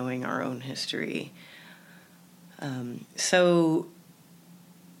not knowing our own history. So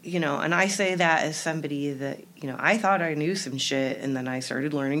and I say that as somebody that, I thought I knew some shit, and then I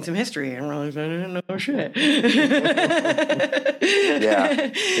started learning some history and realized I didn't know shit.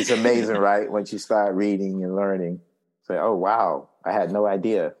 Yeah, it's amazing, right? Once you start reading and learning, say, oh, wow, I had no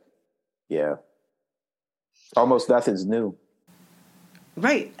idea. Yeah. Almost nothing's new.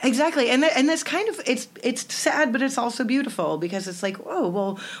 Right, exactly. And that's kind of, it's sad, but it's also beautiful, because it's like, oh,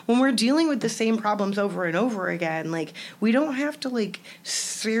 well, when we're dealing with the same problems over and over again, like, we don't have to, like,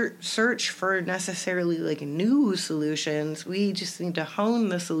 search for necessarily, like, new solutions. We just need to hone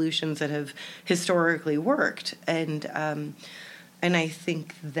the solutions that have historically worked. And I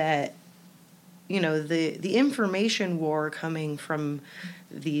think that, the information war coming from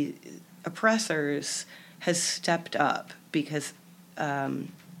the oppressors has stepped up, because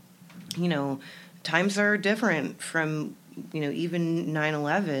times are different from, even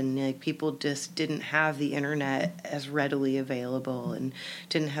 9/11. Like, people just didn't have the internet as readily available and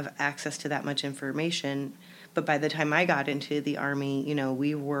didn't have access to that much information. But by the time I got into the Army,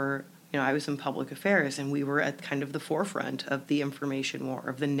 we were, I was in public affairs, and we were at kind of the forefront of the information war,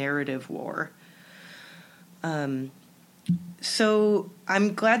 of the narrative war. So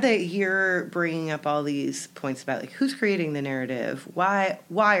I'm glad that you're bringing up all these points about, like, who's creating the narrative, why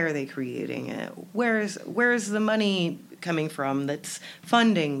are they creating it, where's the money coming from that's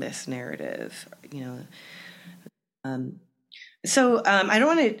funding this narrative, So I don't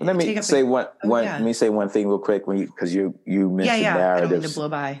want to. Let me say Let me say one thing real quick, because you mentioned narratives. I don't mean to blow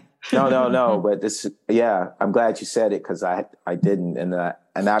by. No, but this, I'm glad you said it, because I didn't, and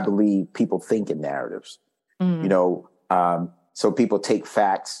I believe people think in narratives. So people take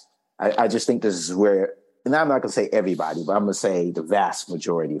facts. I just think this is where, and I'm not going to say everybody, but I'm going to say the vast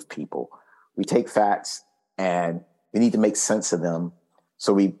majority of people. We take facts and we need to make sense of them,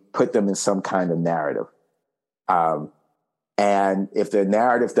 so we put them in some kind of narrative. And if the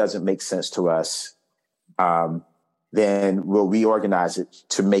narrative doesn't make sense to us, then we'll reorganize it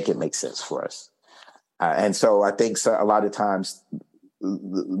to make it make sense for us. And so I think a lot of times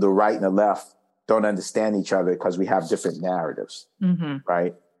the right and the left don't understand each other because we have different narratives,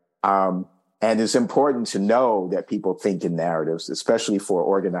 right? And it's important to know that people think in narratives, especially for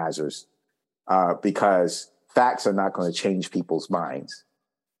organizers, because facts are not going to change people's minds.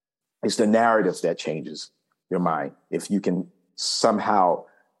 It's the narrative that changes your mind. If you can somehow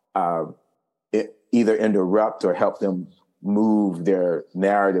either interrupt or help them move their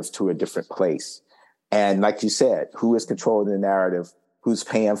narrative to a different place. And like you said, who is controlling the narrative? Who's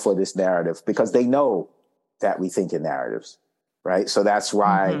paying for this narrative? Because they know that we think in narratives, right? So that's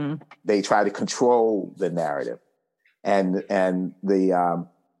why they try to control the narrative. And the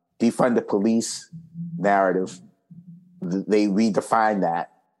defund the police narrative, they redefine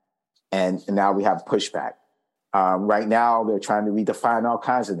that, and now we have pushback. Right now, they're trying to redefine all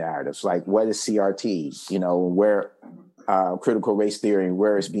kinds of narratives, like what is CRT, where critical race theory,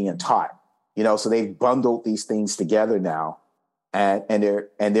 where it's being taught, so they've bundled these things together now. And they're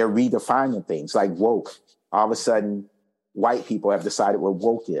redefining things like woke. All of a sudden, white people have decided what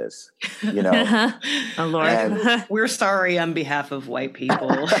woke is. Oh Lord, and, we're sorry on behalf of white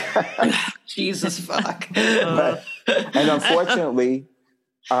people. Jesus fuck. And unfortunately,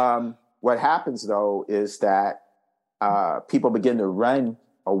 what happens though is that people begin to run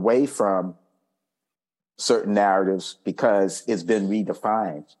away from certain narratives because it's been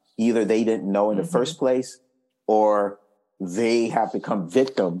redefined. Either they didn't know in the first place, or they have become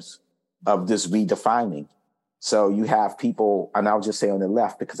victims of this redefining. So you have people, and I'll just say on the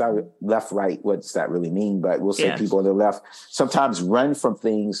left, because left, right, what does that really mean? But we'll say people on the left sometimes run from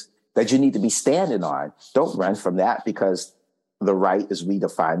things that you need to be standing on. Don't run from that because the right is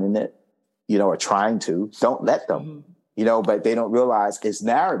redefining it, or trying to. Don't let them, but they don't realize it's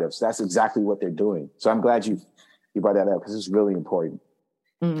narratives. That's exactly what they're doing. So I'm glad you brought that up, because it's really important.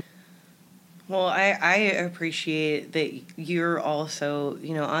 Well, I appreciate that you're also,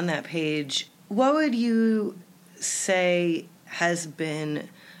 on that page. What would you say has been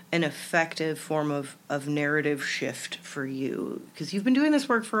an effective form of narrative shift for you? Because you've been doing this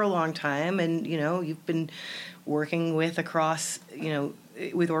work for a long time, and, you've been working with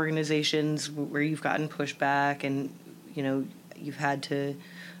with organizations where you've gotten pushback, and, you've had to,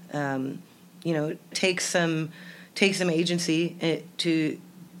 take some agency to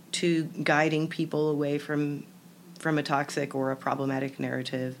guiding people away from from a toxic or a problematic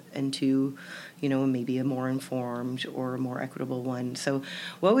narrative into, maybe a more informed or a more equitable one. So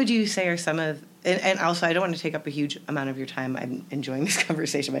what would you say are some of, and also I don't want to take up a huge amount of your time. I'm enjoying this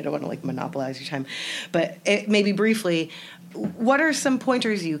conversation, but I don't want to like monopolize your time. But maybe briefly, what are some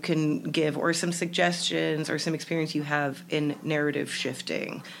pointers you can give or some suggestions or some experience you have in narrative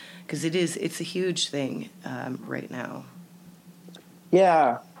shifting? Because it's a huge thing right now.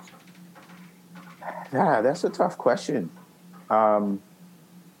 Yeah. Yeah, that's a tough question.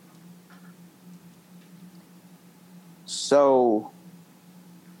 So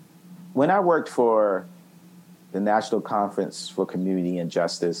when I worked for the National Conference for Community and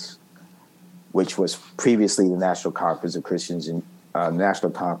Justice, which was previously the National Conference of Christians and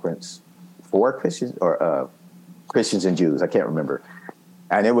National Conference for Christians or Christians and Jews, I can't remember.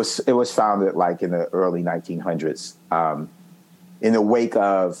 And it was founded like in the early 1900s, in the wake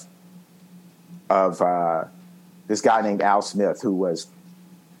of this guy named Al Smith, who was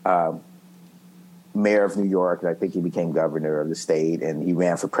mayor of New York, and I think he became governor of the state, and he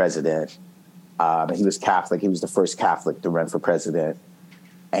ran for president. And he was Catholic. He was the first Catholic to run for president.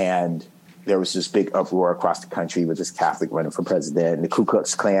 And there was this big uproar across the country with this Catholic running for president, and the Ku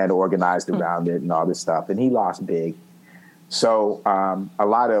Klux Klan organized around it and all this stuff. And he lost big. So a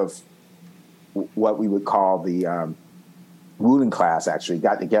lot of what we would call the ruling class actually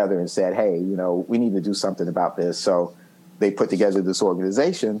got together and said, hey, we need to do something about this. So they put together this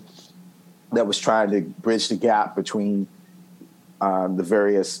organization that was trying to bridge the gap between the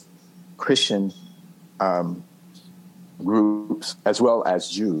various Christian groups as well as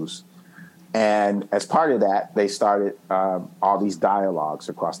Jews. And as part of that, they started all these dialogues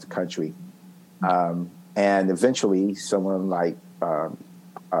across the country. And eventually someone like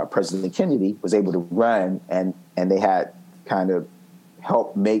President Kennedy was able to run, and they had kind of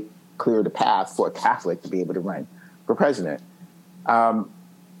helped make clear the path for a Catholic to be able to run for president.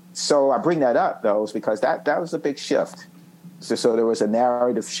 So I bring that up, though, is because that was a big shift. So there was a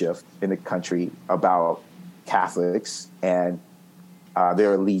narrative shift in the country about Catholics and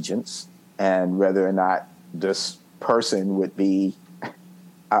their allegiance, and whether or not this person would be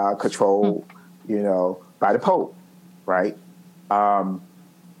controlled, by the Pope, right? And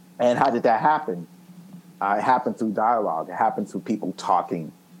how did that happen? It happened through dialogue. It happened through people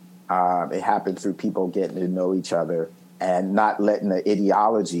talking. It happened through people getting to know each other and not letting the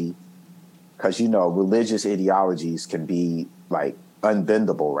ideology, because, religious ideologies can be like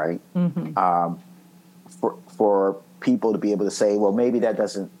unbendable, right? Mm-hmm. For people to be able to say, well, maybe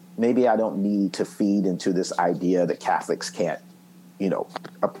I don't need to feed into this idea that Catholics can't, a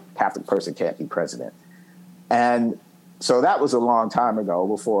Catholic person can't be president. And so that was a long time ago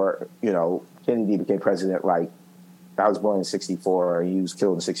before, Kennedy became president. Like, I was born in 1964, he was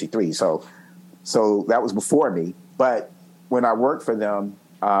killed in 1963. So that was before me. But when I worked for them,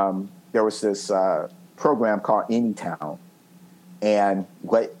 there was this program called Anytown. And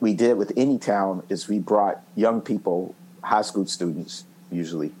what we did with Anytown is we brought young people, high school students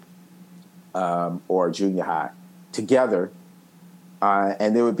usually, or junior high, together.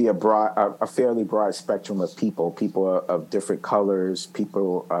 And there would be a fairly broad spectrum of people of different colors,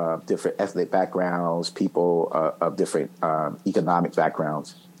 people of different ethnic backgrounds, people of different economic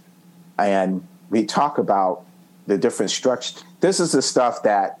backgrounds. And we talk about the different structures. This is the stuff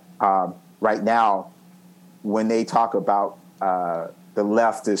that right now, when they talk about the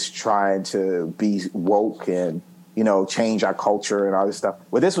left is trying to be woke and, change our culture and all this stuff.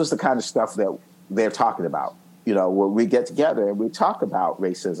 Well, this was the kind of stuff that they're talking about. Where we get together and we talk about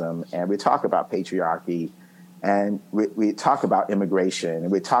racism and we talk about patriarchy and we talk about immigration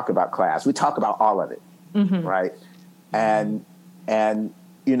and we talk about class. We talk about all of it, mm-hmm. right? And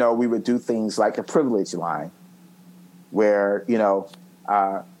we would do things like a privilege line where,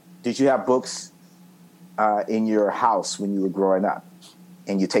 did you have books in your house when you were growing up?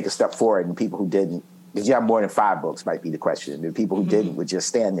 And you take a step forward, and people who didn't, did you have more than 5 books might be the question. The people who mm-hmm. didn't would just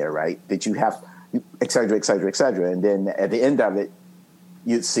stand there, right? Did you have... et cetera, et cetera, et cetera. And then at the end of it,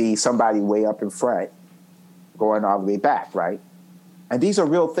 you'd see somebody way up in front going all the way back, right? And these are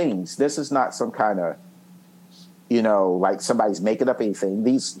real things. This is not some kind of, like somebody's making up anything.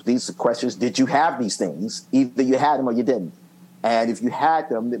 These are questions. Did you have these things? Either you had them or you didn't. And if you had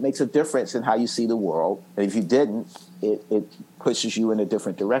them, it makes a difference in how you see the world. And if you didn't, it pushes you in a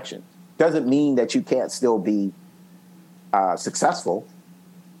different direction. Doesn't mean that you can't still be successful.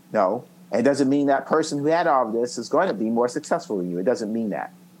 No. It doesn't mean that person who had all of this is going to be more successful than you. It doesn't mean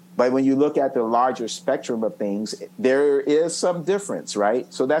that. But when you look at the larger spectrum of things, there is some difference, right?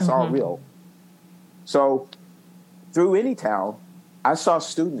 So that's mm-hmm. all real. So through Anytown, I saw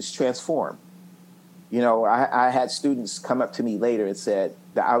students transform. I had students come up to me later and said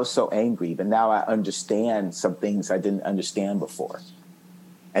that I was so angry, but now I understand some things I didn't understand before.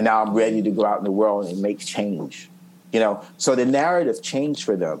 And now I'm ready to go out in the world and make change. So the narrative changed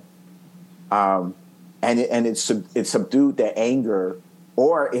for them. And it subdued their anger,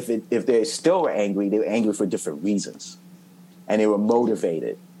 or if they still were angry, they were angry for different reasons. And they were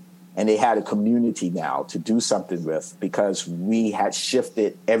motivated. And they had a community now to do something with because we had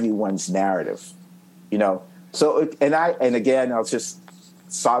shifted everyone's narrative. So and again, I just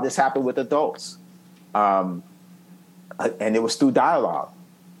saw this happen with adults, and it was through dialogue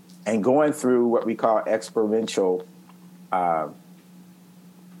and going through what we call experiential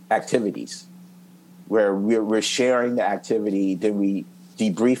activities, where we're sharing the activity, then we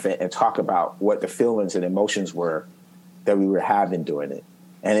debrief it and talk about what the feelings and emotions were that we were having doing it,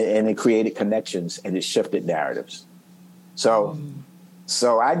 and it created connections and it shifted narratives. So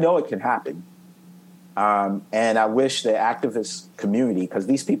I know it can happen. And I wish the activist community, because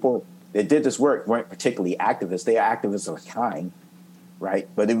these people that did this work weren't particularly activists. They are activists of a kind, right?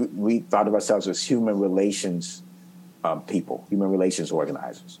 But we thought of ourselves as human relations people, human relations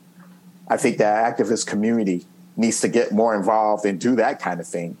organizers. I think the activist community needs to get more involved and do that kind of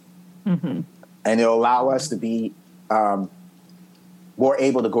thing. Mm-hmm. And it'll allow us to be more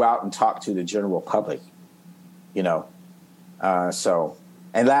able to go out and talk to the general public, And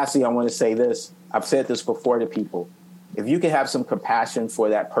lastly, I want to say this. I've said this before to people. If you can have some compassion for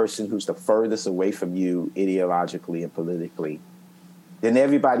that person who's the furthest away from you ideologically and politically, then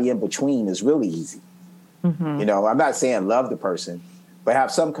everybody in between is really easy. Mm-hmm. I'm not saying love the person, but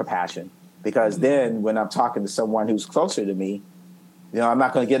have some compassion, because then when I'm talking to someone who's closer to me, I'm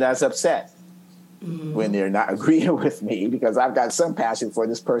not going to get as upset when they're not agreeing with me, because I've got some passion for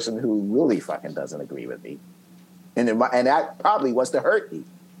this person who really fucking doesn't agree with me. And that probably wants to hurt me.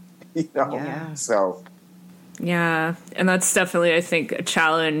 Yeah. So. Yeah. And that's definitely, I think, a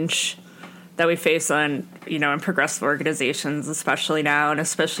challenge that we face on, in progressive organizations, especially now, and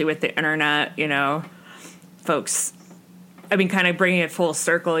especially with the internet, folks, kind of bringing it full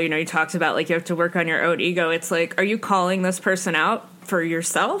circle, you talked about, you have to work on your own ego. It's like, are you calling this person out for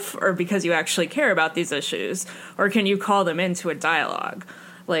yourself or because you actually care about these issues? Or can you call them into a dialogue?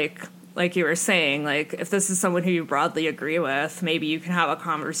 Like you were saying, if this is someone who you broadly agree with, maybe you can have a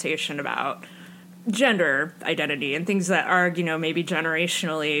conversation about gender identity and things that are, maybe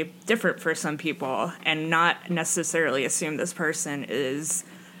generationally different for some people, and not necessarily assume this person is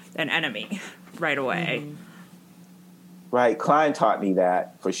an enemy right away. Mm-hmm. Right. Klein taught me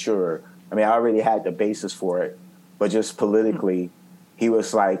that for sure. I already had the basis for it, but just politically, he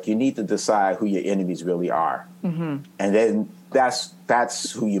was like, you need to decide who your enemies really are. Mm-hmm. And then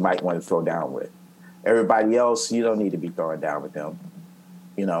that's who you might want to throw down with. Everybody else, you don't need to be throwing down with them,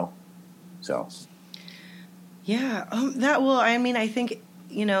 so. Yeah. I think,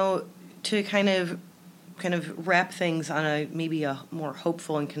 to kind of wrap things on maybe a more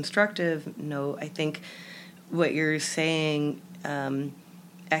hopeful and constructive note, I think what you're saying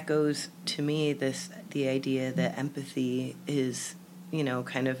echoes to me the idea that empathy is,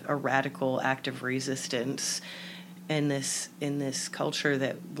 kind of a radical act of resistance in this culture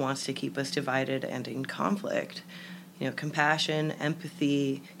that wants to keep us divided and in conflict. Compassion,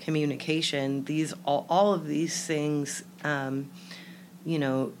 empathy, communication, all of these things,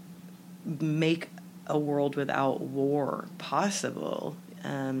 make a world without war possible.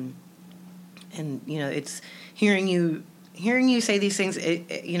 And it's hearing you say these things,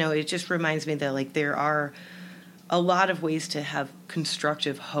 it just reminds me that there are a lot of ways to have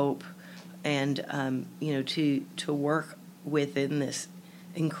constructive hope and, to work within this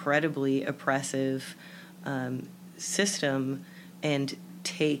incredibly oppressive system and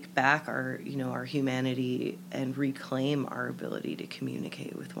take back our humanity and reclaim our ability to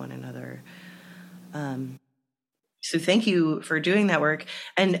communicate with one another. So thank you for doing that work.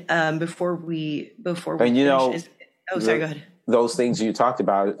 And before we finish, sorry, go ahead. Those things you talked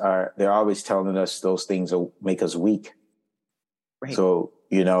about they're always telling us those things will make us weak. Right. So,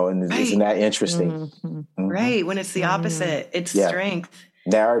 and right. Isn't that interesting? Mm-hmm. Mm-hmm. Right. When it's the opposite, it's strength.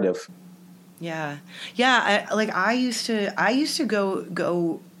 Narrative. Yeah. Yeah. I used to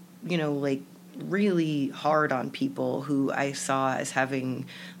go, really hard on people who I saw as having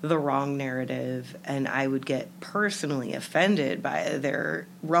the wrong narrative, and I would get personally offended by their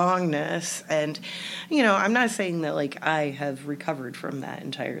wrongness. And, I'm not saying that I have recovered from that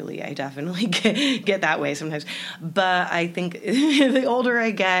entirely. I definitely get that way sometimes. But I think the older I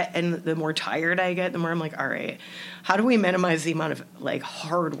get and the more tired I get, the more I'm like, all right, how do we minimize the amount of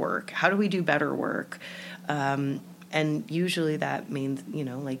hard work? How do we do better work? And usually that means,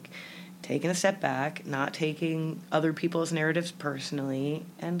 taking a step back, not taking other people's narratives personally,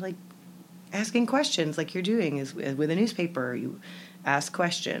 and like asking questions like you're doing is with a newspaper. You ask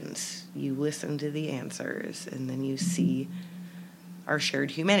questions, you listen to the answers, and then you see our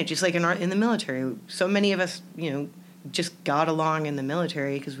shared humanity. Just like in the military, so many of us, just got along in the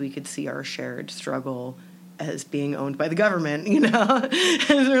military because we could see our shared struggle as being owned by the government, and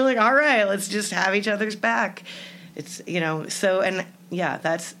we're like, all right, let's just have each other's back. It's, so, and yeah,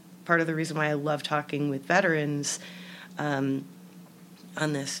 that's part of the reason why I love talking with veterans on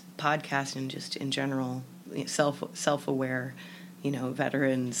this podcast and just in general, self-aware,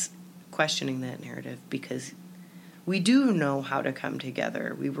 veterans questioning that narrative, because we do know how to come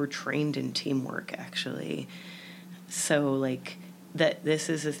together. We were trained in teamwork, actually. So, like, that this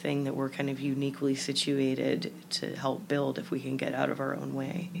is a thing that we're kind of uniquely situated to help build if we can get out of our own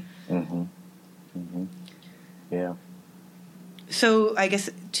way. Mm-hmm. Mm-hmm. Yeah. So I guess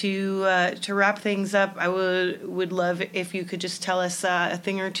to wrap things up, I would love if you could just tell us a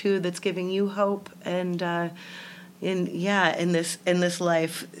thing or two that's giving you hope, and in this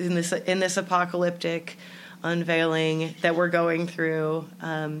life, in this apocalyptic unveiling that we're going through.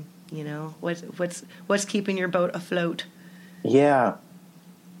 What's keeping your boat afloat? Yeah.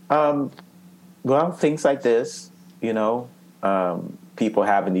 Well, things like this, people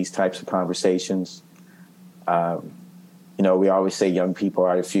having these types of conversations. We always say young people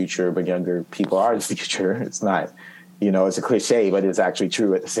are the future, but younger people are the future. It's not, it's a cliche, but it's actually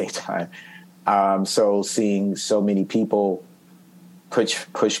true at the same time. So seeing so many people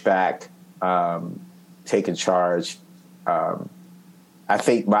push back, taking charge. I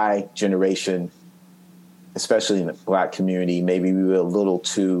think my generation, especially in the Black community, maybe we were a little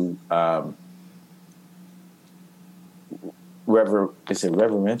too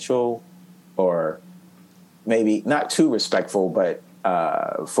reverential, or maybe not too respectful, but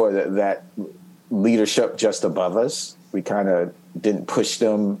for that leadership just above us. We kind of didn't push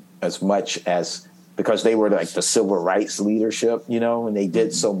them as much as, because they were like the civil rights leadership, and they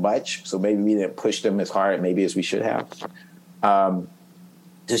did so much. So maybe we didn't push them as hard maybe as we should have.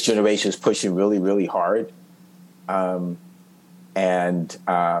 This generation is pushing really, really hard. And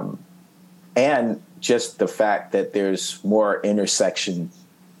just the fact that there's more intersection,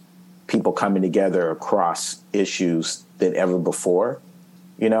 people coming together across issues than ever before,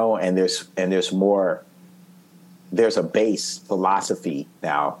 and there's more, there's a base philosophy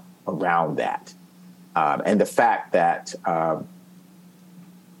now around that. And the fact that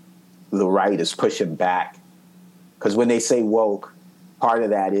the right is pushing back, because when they say woke, part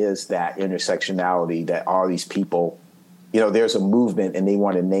of that is that intersectionality, that all these people, there's a movement and they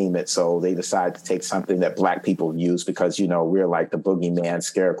want to name it. So they decide to take something that Black people use because, we're like the boogeyman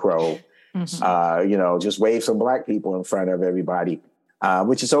scarecrow, just wave some Black people in front of everybody,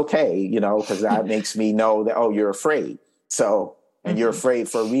 which is okay, because that makes me know that, oh, you're afraid. So, and you're afraid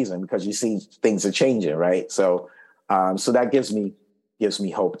for a reason, because you see things are changing, right? So, so that gives me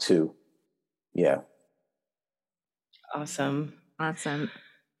hope too. Yeah. Awesome.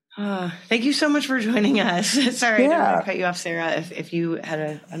 Thank you so much for joining us. Sorry, I didn't want to cut you off, Sarah, if you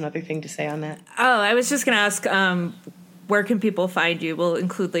had another thing to say on that. Oh, I was just going to ask, where can people find you? We'll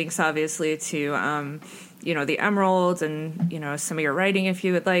include links, obviously, to, the Emerald and, some of your writing if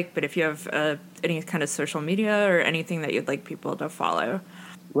you would like. But if you have any kind of social media or anything that you'd like people to follow.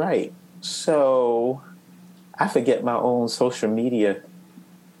 Right. So I forget my own social media.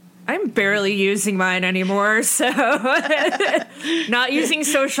 I'm barely using mine anymore, so not using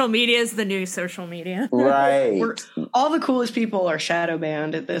social media is the new social media. Right. All the coolest people are shadow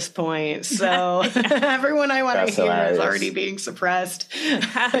banned at this point, so everyone I want to hear is already being suppressed.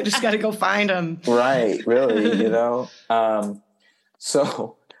 I just got to go find them. Right, really,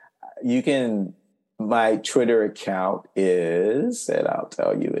 So you can, my Twitter account is, and I'll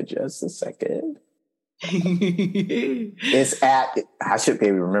tell you in just a second. It's I should be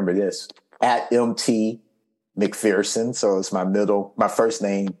able to remember this, at MT McPhearson. So it's my first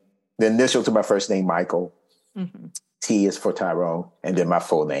name, the initial to my first name, Michael. Mm-hmm. T is for Tyrone, and then my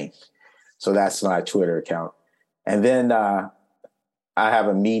full name. So that's my Twitter account. And then I have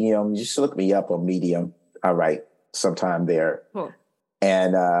a Medium. You just look me up on Medium. I write sometime there. Cool.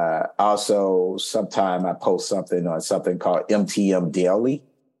 And also sometime I post something on something called MTM Daily.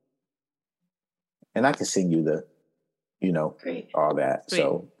 And I can send you the, Great. all that. Sweet.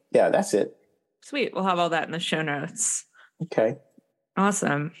 So, yeah, that's it. Sweet. We'll have all that in the show notes. Okay.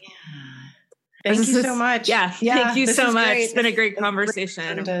 Awesome. Yeah. Thank you so much. Yeah. Thank you so much. It's been a great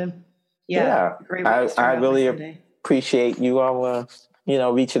conversation. Great I really appreciate you all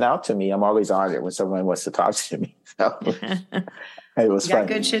reaching out to me. I'm always honored when someone wants to talk to me. So it was Got fun.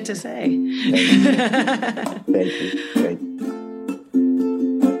 good shit to say. Thank you. Thank you.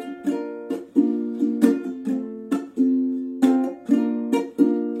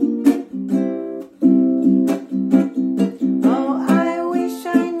 Oh, I wish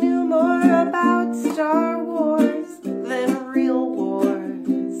I knew more about Star Wars than real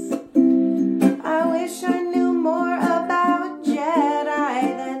wars. I wish I knew more about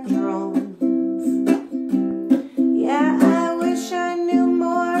Jedi than drones. Yeah, I wish I knew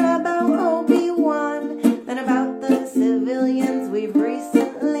more about Obi-Wan than about the civilians we've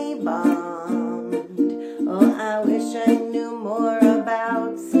recently bombed. Oh, I wish I knew more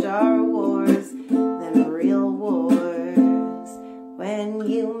about Star Wars than real wars. When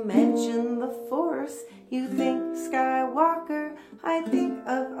you mention the Force, you think Skywalker. I think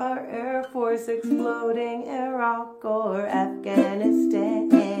of our Air Force exploding Iraq or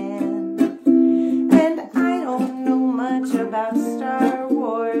Afghanistan. And I don't know much about Star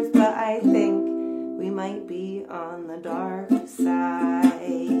Wars, but I think we might be on the dark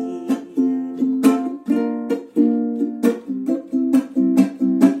side.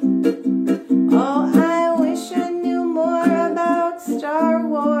 Oh, I wish I knew more about Star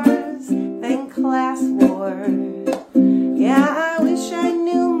Wars than class wars. Yeah, I wish I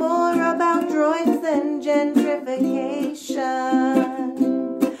knew more about droids than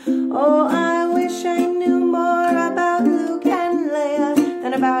gentrification. Oh, I wish I knew more about Luke and Leia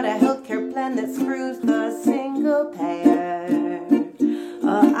than about a healthcare plan that screws the single payer.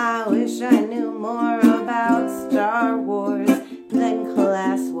 Oh, I wish I knew more about Star Wars than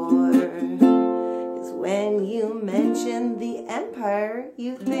class wars. When you mention the Empire,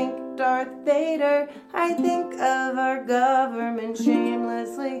 you think Darth Vader. I think of our government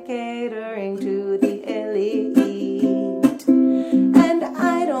shamelessly catering to the elite. And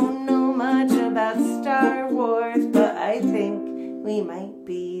I don't know much about Star Wars, but I think we might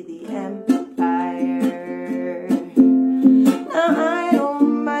be the Empire. Now I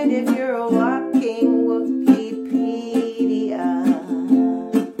don't mind if you're a walking Wikipedia.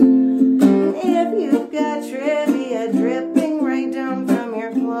 If you've got trivia dripping right down from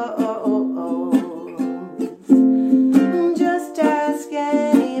your clothes, just ask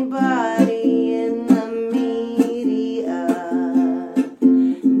anybody in the media.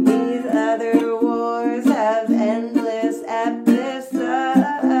 These other wars have endless episodes.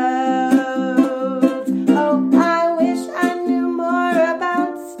 Oh, I wish I knew more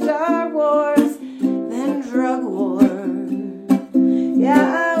about Star Wars than drug wars.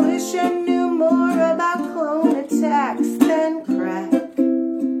 Yeah, I wish I knew more about clone attacks than crack.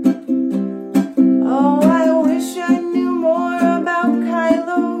 Oh, I wish I knew more about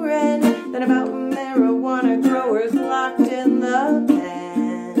Kylo Ren than about marijuana growers locked in the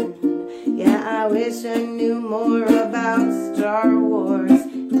pen. Yeah, I wish I knew more about Star Wars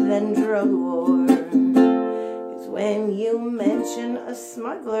than drug war. When you mention a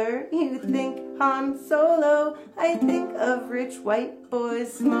smuggler, you think Han Solo. I think of rich white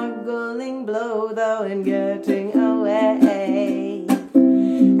boys smuggling blow, though, and getting away.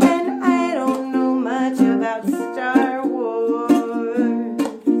 And I don't know much about Star Wars.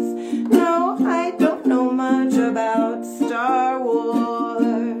 No, I don't know much about Star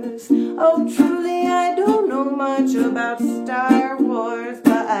Wars. Oh, truly, I don't know much about Star Wars,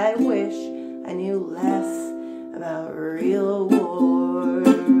 but I wish I knew less about real wars.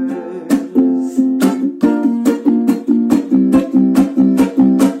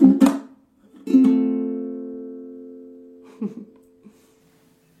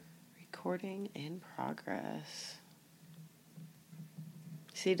 Recording in progress.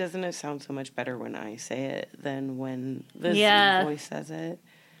 See, doesn't it sound so much better when I say it than when the voice says it?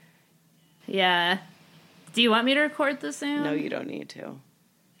 Yeah. Do you want me to record the sound? No, you don't need to.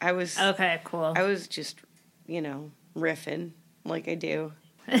 Okay, cool. I was just, riffing like I do.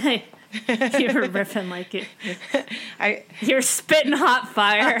 You're riffing like it. You're spitting hot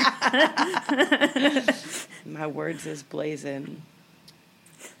fire. My words is blazing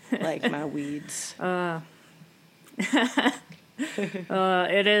like my weeds.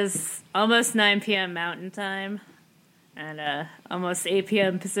 It is almost 9 p.m. Mountain Time and almost 8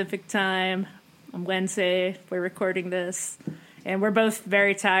 p.m. Pacific Time on Wednesday. We're recording this, and we're both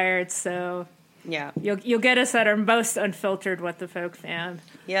very tired, so yeah, you'll get us at our most unfiltered What the Folk fan.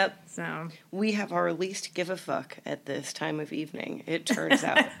 Yep. So we have our least give a fuck at this time of evening, it turns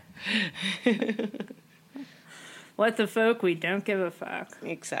out. What the Folk, we don't give a fuck.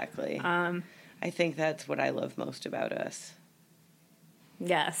 Exactly. I think that's what I love most about us.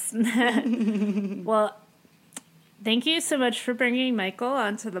 Yes. Well, Thank you so much for bringing Michael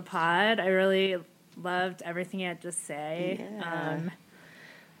onto the pod. I really loved everything you had to say.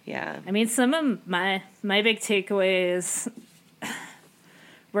 Yeah. I mean, some of my big takeaways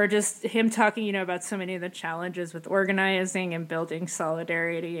were just him talking, about so many of the challenges with organizing and building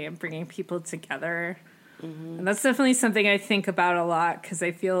solidarity and bringing people together. Mm-hmm. And that's definitely something I think about a lot because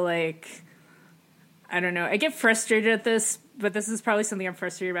I feel like, I don't know, I get frustrated at this, but this is probably something I'm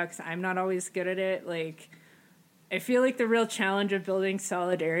frustrated about because I'm not always good at it. Like, I feel like the real challenge of building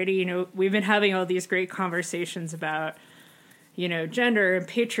solidarity, we've been having all these great conversations about, gender and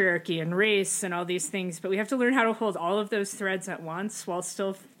patriarchy and race and all these things, but we have to learn how to hold all of those threads at once while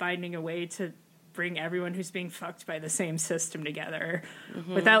still finding a way to bring everyone who's being fucked by the same system together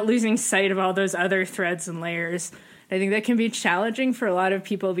without losing sight of all those other threads and layers. I think that can be challenging for a lot of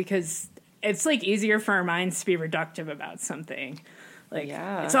people because it's like easier for our minds to be reductive about something. Like,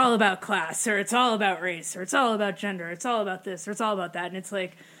 It's all about class, or it's all about race, or it's all about gender, it's all about this, or it's all about that. And it's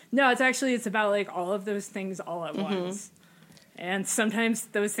like, no, it's about like all of those things all at once. And sometimes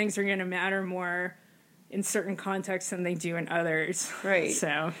those things are going to matter more in certain contexts than they do in others. Right.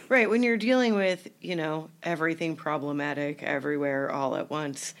 So. Right. When you're dealing with, everything problematic everywhere all at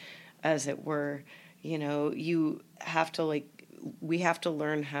once, as it were, you have to we have to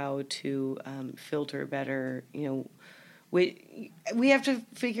learn how to filter better, we have to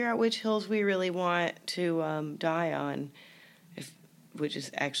figure out which hills we really want to die on, which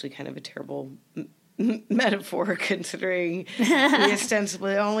is actually kind of a terrible metaphor considering we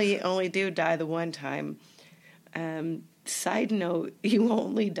ostensibly only do die the one time. Side note, you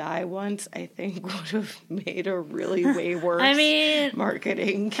only die once, I think would have made a really way worse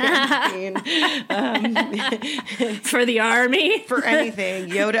marketing campaign. For the army? For anything.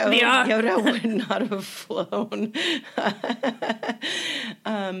 Yoda would not have flown.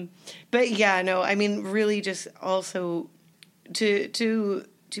 But yeah, no, really just also to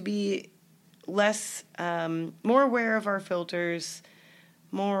be less, more aware of our filters,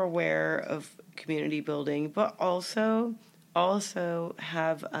 more aware of community building, but also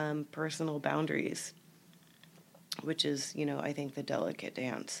have personal boundaries, which is, I think the delicate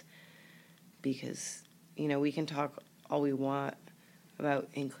dance, because, we can talk all we want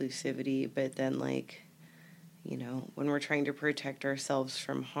about inclusivity, but then when we're trying to protect ourselves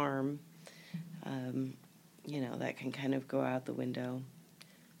from harm, that can kind of go out the window.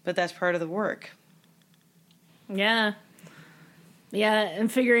 But that's part of the work. Yeah. Yeah,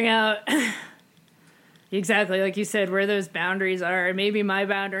 and figuring out exactly, like you said, where those boundaries are. Maybe my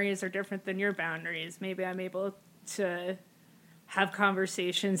boundaries are different than your boundaries. Maybe I'm able to have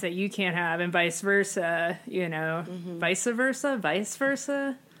conversations that you can't have, and vice versa, vice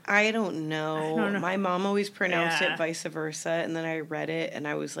versa. I don't know. My mom always pronounced it vice versa, and then I read it, and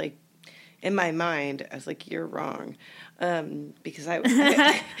I was like, in my mind, I was like, you're wrong. Because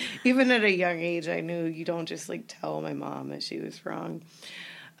I even at a young age, I knew you don't just tell my mom that she was wrong.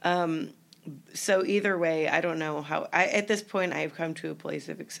 So either way, I don't know how. At this point, I've come to a place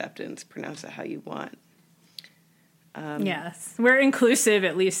of acceptance. Pronounce it how you want. Yes, we're inclusive,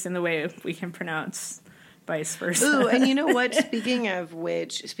 at least in the way we can pronounce vice versa. Ooh, and you know what? Speaking of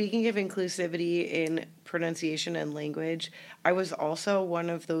inclusivity in pronunciation and language, I was also one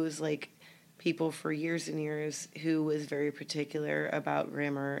of those people for years and years who was very particular about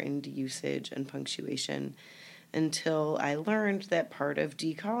grammar and usage and punctuation, until I learned that part of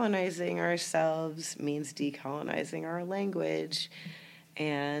decolonizing ourselves means decolonizing our language,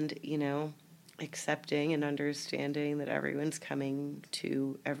 and, accepting and understanding that everyone's coming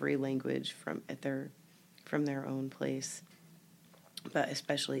to every language from their own place. But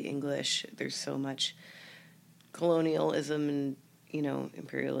especially English, there's so much colonialism and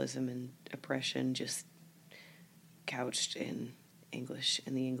imperialism and oppression just couched in English,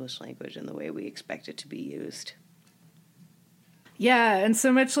 in the English language, and the way we expect it to be used. Yeah, and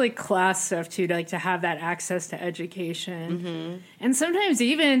so much class stuff too, to have that access to education, and sometimes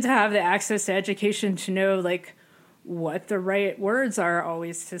even to have the access to education to know what the right words are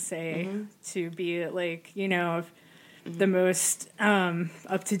always to say, to be the most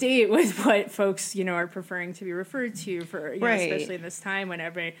up to date with what folks are preferring to be referred to for especially in this time when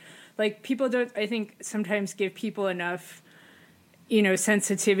people don't, I think, sometimes give people enough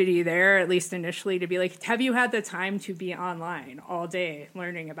sensitivity there, at least initially, to be have you had the time to be online all day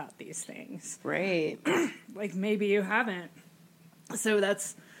learning about these things? Right. Maybe you haven't. So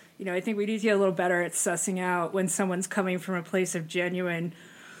that's, I think we need to get a little better at sussing out when someone's coming from a place of genuine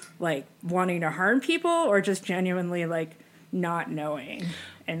wanting to harm people, or just genuinely not knowing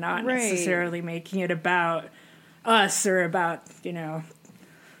and not necessarily making it about us or about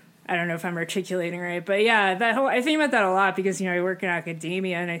I don't know if I'm articulating right, but yeah, I think about that a lot because, I work in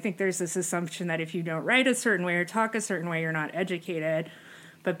academia, and I think there's this assumption that if you don't write a certain way or talk a certain way, you're not educated.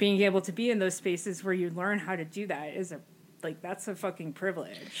 But being able to be in those spaces where you learn how to do that that's a fucking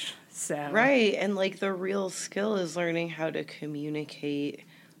privilege. So right, and like the real skill is learning how to communicate,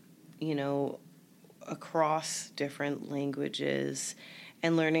 across different languages,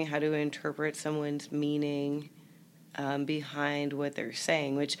 and learning how to interpret someone's meaning behind what they're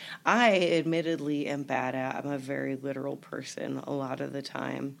saying, which I admittedly am bad at. I'm a very literal person a lot of the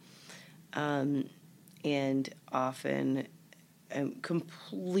time, and often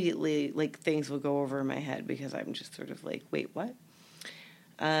completely, like, things will go over my head because I'm just sort of like, wait, what?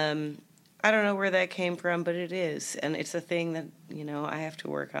 I don't know where that came from, but it is, and it's a thing that, I have to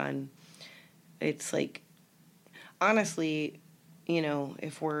work on. It's like, honestly,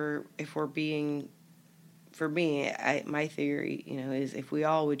 if we're being, for me, my theory, is if we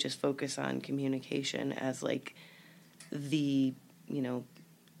all would just focus on communication as like the,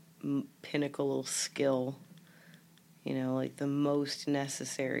 pinnacle skill, like the most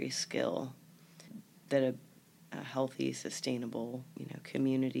necessary skill that a healthy, sustainable,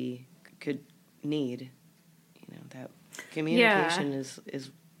 community could need, that communication is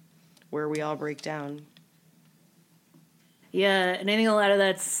where we all break down. Yeah, and I think a lot of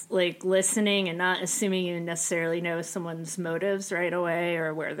that's like listening and not assuming you necessarily know someone's motives right away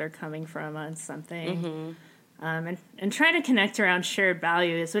or where they're coming from on something. Mm-hmm. And trying to connect around shared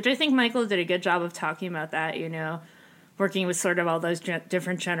values, which I think Michael did a good job of talking about that, working with sort of all those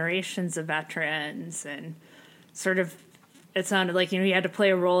different generations of veterans, and sort of it sounded like, he had to play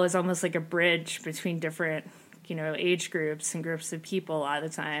a role as almost like a bridge between different, age groups and groups of people a lot of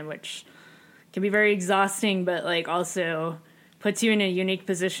the time, which can be very exhausting, but like also puts you in a unique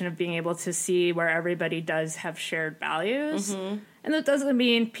position of being able to see where everybody does have shared values. Mm-hmm. And that doesn't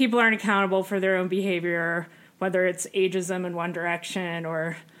mean people aren't accountable for their own behavior, whether it's ageism in one direction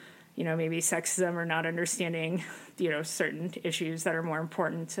or, maybe sexism or not understanding, certain issues that are more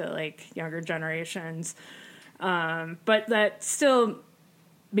important to like younger generations. But that still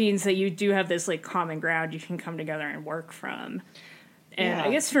means that you do have this like common ground you can come together and work from. And yeah.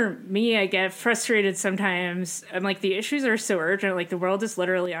 I guess for me, I get frustrated sometimes. I'm like, the issues are so urgent. Like, the world is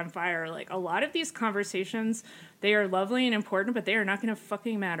literally on fire. Like, a lot of these conversations, they are lovely and important, but they are not going to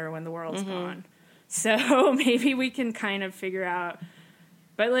fucking matter when the world's gone. So maybe we can kind of figure out.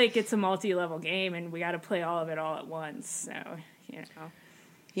 But, like, it's a multi-level game, and we got to play all of it all at once. So,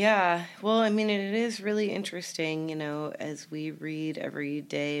 Yeah. Well, I mean, it is really interesting, as we read every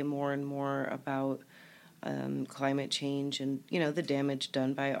day more and more about climate change and, the damage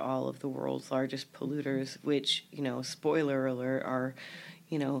done by all of the world's largest polluters, which, spoiler alert, are,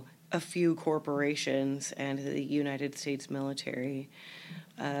 a few corporations and the United States military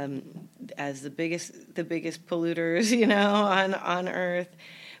as the biggest polluters, on Earth,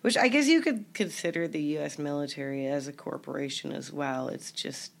 which I guess you could consider the U.S. military as a corporation as well. It's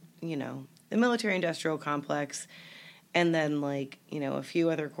just, the military-industrial complex. And then, like, a few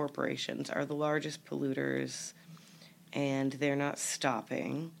other corporations are the largest polluters, and they're not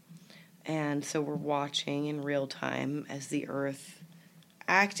stopping. And so we're watching in real time as the Earth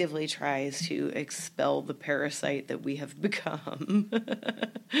actively tries to expel the parasite that we have become.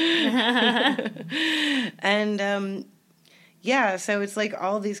 And, so it's like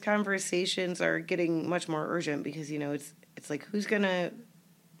all these conversations are getting much more urgent because, it's like, who's gonna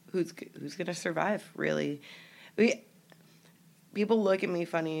survive, really? People look at me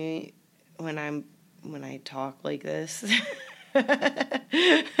funny when I talk like this.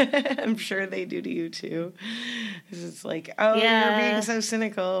 I'm sure they do to you too. It's like, oh, yeah. You're being so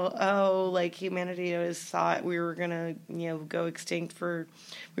cynical. Oh, like humanity has thought we were gonna, go extinct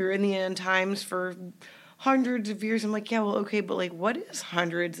we were in the end times for hundreds of years. I'm like, yeah, well, okay, but like, what is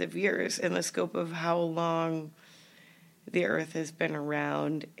hundreds of years in the scope of how long the Earth has been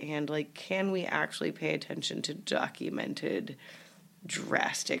around? And like, can we actually pay attention to documented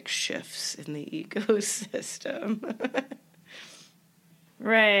drastic shifts in the ecosystem?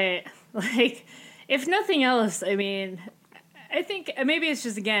 Right. Like, if nothing else, I mean, I think maybe it's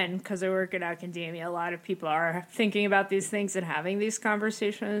just, again, because I work in academia, a lot of people are thinking about these things and having these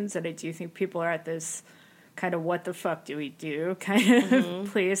conversations, and I do think people are at this kind of what the fuck do we do kind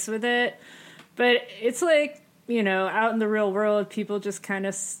of place with it. But it's like, out in the real world, people just kind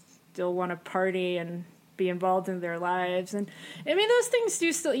of still want to party and be involved in their lives. And I mean, those things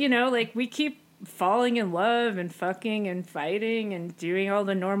do still, like, we keep falling in love and fucking and fighting and doing all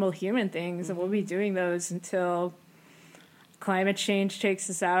the normal human things, and we'll be doing those until climate change takes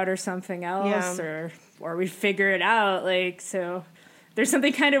us out or something else, or we figure it out. Like, so there's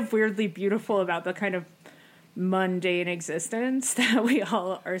something kind of weirdly beautiful about the kind of mundane existence that we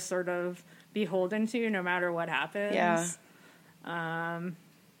all are sort of beholden to no matter what happens. Yeah. I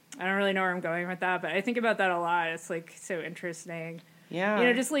don't really know where I'm going with that, but I think about that a lot. It's like so interesting. Yeah. You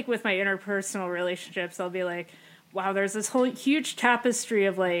know, just like with my interpersonal relationships, I'll be like, wow, there's this whole huge tapestry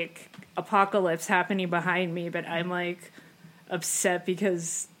of like apocalypse happening behind me, but I'm like upset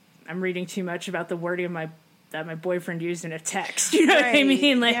because I'm reading too much about the wording of that my boyfriend used in a text. You know what I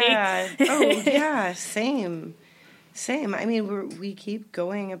mean? Like, yeah. Oh, yeah. Same. I mean, we keep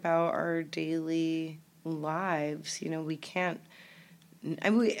going about our daily lives. You know, we can't.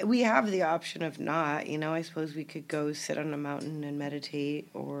 And we have the option of not. You know, I suppose we could go sit on a mountain and meditate,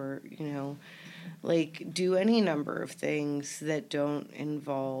 or you know, like do any number of things that don't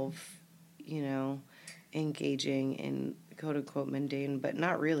involve, you know, engaging in quote unquote mundane, but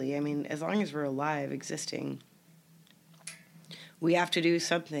not really. I mean, as long as we're alive, existing, we have to do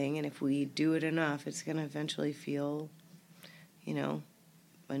something, and if we do it enough, it's going to eventually feel, you know,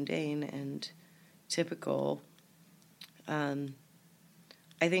 mundane and typical.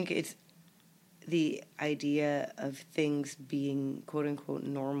 I think it's the idea of things being quote unquote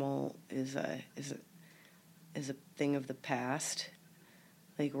normal is a thing of the past.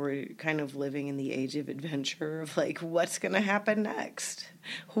 Like, we're kind of living in the age of adventure of, like, what's going to happen next?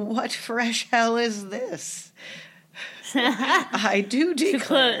 What fresh hell is this? I do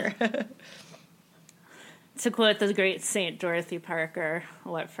declare. To quote the great Saint Dorothy Parker,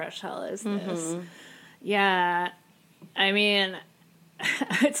 what fresh hell is this? Yeah. I mean,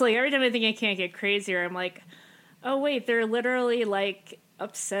 it's like every time I think I can't get crazier, I'm like, oh, wait, they're literally, like,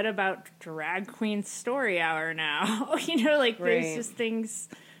 upset about drag queen story hour now. You know, like, there's just things.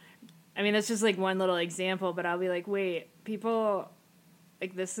 I mean, that's just like one little example, but I'll be like, wait, people,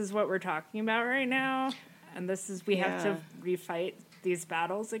 like, this is what we're talking about right now, and this is, we have to refight these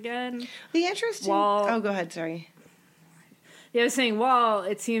battles again. The interesting. Go ahead. Sorry. Yeah, I was saying, well,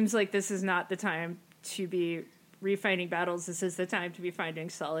 it seems like this is not the time to be refighting battles. This is the time to be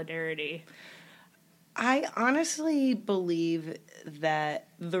finding solidarity. I honestly believe that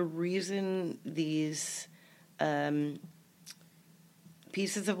the reason these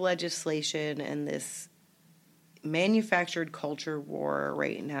pieces of legislation and this manufactured culture war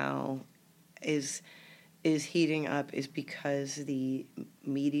right now is heating up is because the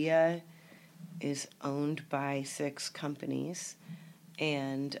media is owned by 6 companies,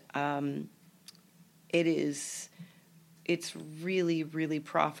 and it's really, really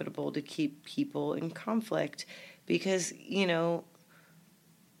profitable to keep people in conflict because, you know,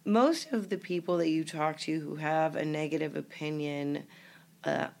 most of the people that you talk to who have a negative opinion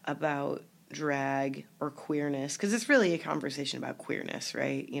about drag or queerness, because it's really a conversation about queerness,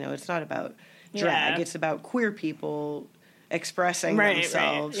 right? You know, it's not about drag. It's about queer people expressing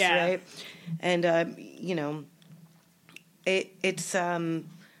themselves, right? And, you know,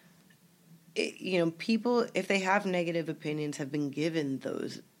 you know, people, if they have negative opinions, have been given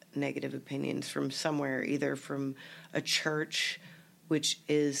those negative opinions from somewhere, either from a church, which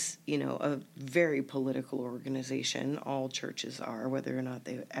is, you know, a very political organization. All churches are, whether or not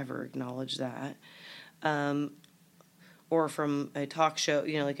they ever acknowledge that. Or from a talk show,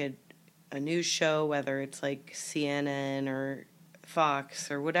 you know, like a news show, whether it's like CNN or Fox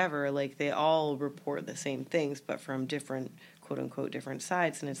or whatever, like they all report the same things, but from different, quote unquote, different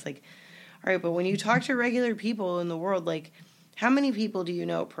sides. And it's like, all right, but when you talk to regular people in the world, like, how many people do you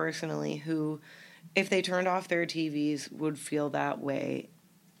know personally who, if they turned off their TVs, would feel that way,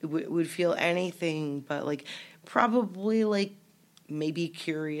 would feel anything but, like, probably, like, maybe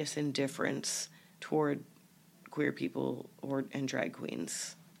curious indifference toward queer people and drag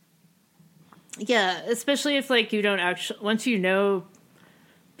queens? Yeah, especially if, like, you don't actually, once you know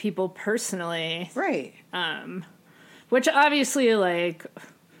people personally. Right. Which obviously, like,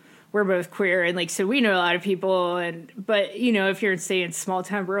 we're both queer, and, like, so we know a lot of people, but, you know, if you're, say, in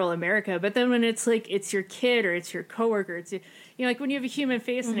small-town rural America, but then when it's, like, it's your kid or it's your coworker, it's, you know, like, when you have a human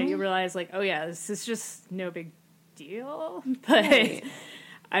face in it, you realize, like, oh, yeah, this is just no big deal, but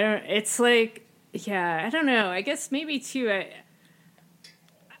it's, like, yeah, I don't know, I guess maybe, too,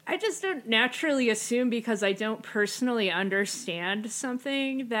 I just don't naturally assume because I don't personally understand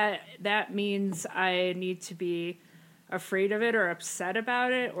something that means I need to be afraid of it or upset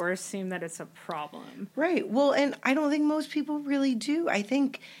about it or assume that it's a problem. Right. Well, and I don't think most people really do. I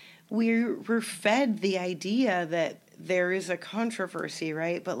think we're fed the idea that there is a controversy,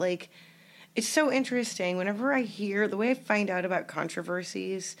 right? But, like, it's so interesting. Whenever I hear, the way I find out about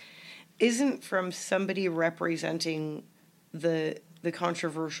controversies isn't from somebody representing the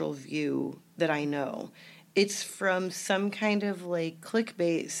controversial view that I know. it's from some kind of like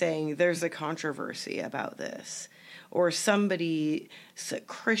clickbait saying there's a controversy about this, or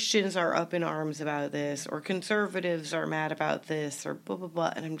Christians are up in arms about this, or conservatives are mad about this, or blah blah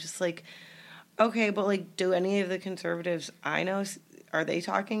blah. And I'm just like, okay, but like, do any of the conservatives I know, are they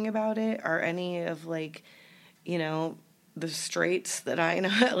talking about it? Are any of like, you know, the straights that I know,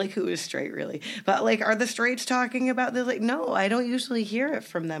 like, who is straight really, but like, are the straights talking about this? Like, no, I don't usually hear it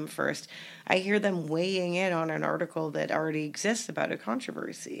from them first. I hear them weighing in on an article that already exists about a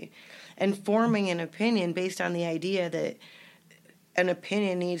controversy and forming an opinion based on the idea that an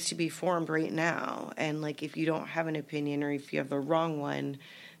opinion needs to be formed right now. And like, if you don't have an opinion, or if you have the wrong one,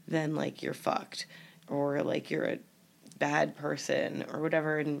 then like you're fucked, or like you're a bad person or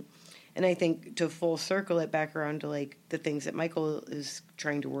whatever. And I think to full circle it back around to like the things that Michael is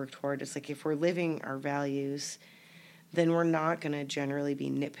trying to work toward, it's like, if we're living our values, then we're not going to generally be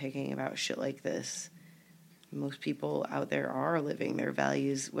nitpicking about shit like this. Most people out there are living their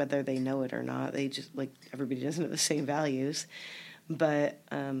values, whether they know it or not. They just, like, everybody doesn't have the same values. But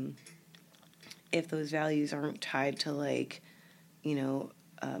if those values aren't tied to like, you know,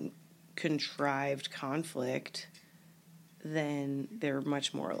 contrived conflict, then they're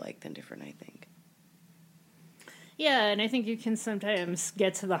much more alike than different, I think. Yeah, and I think you can sometimes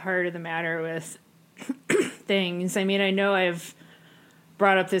get to the heart of the matter with things. I mean, I know I've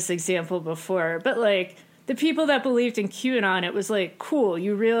brought up this example before, but like, the people that believed in QAnon, it was like, cool,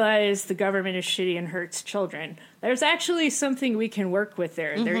 you realize the government is shitty and hurts children. There's actually something we can work with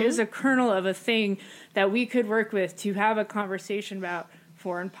there. Mm-hmm. There is a kernel of a thing that we could work with to have a conversation about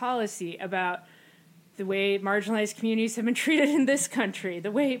foreign policy, about the way marginalized communities have been treated in this country,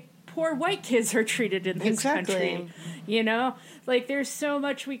 the way poor white kids are treated in this country. You know, like, there's so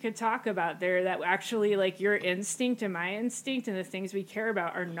much we could talk about there that actually, like, your instinct and my instinct and the things we care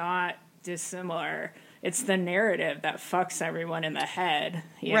about are not dissimilar. It's the narrative that fucks everyone in the head,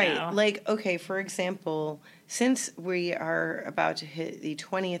 you know? Like, okay, for example, since we are about to hit the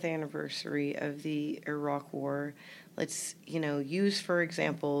 20th anniversary of the Iraq War, let's, you know, use, for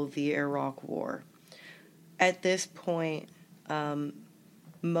example, the Iraq War. At this point,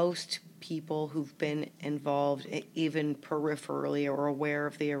 most people who've been involved, even peripherally or aware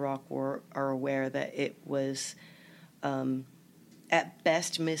of the Iraq War, are aware that it was, at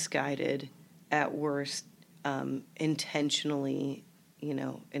best, misguided, at worst, intentionally, you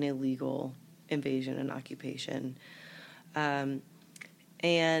know, an illegal invasion and occupation. And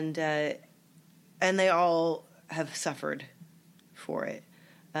they all have suffered for it.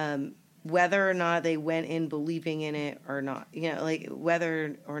 Whether or not they went in believing in it or not, you know, like,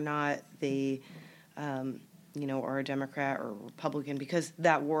 whether or not they, you know, are a Democrat or Republican, because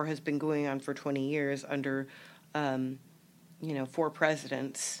that war has been going on for 20 years under, you know, 4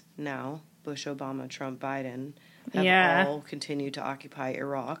 presidents now, Bush, Obama, Trump, Biden, have all continued to occupy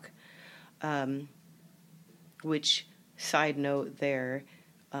Iraq, which, side note there,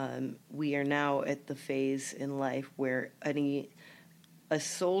 we are now at the phase in life where a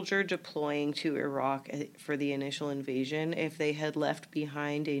soldier deploying to Iraq for the initial invasion, if they had left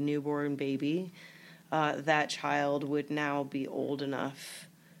behind a newborn baby, that child would now be old enough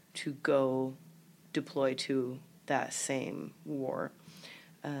to go deploy to that same war,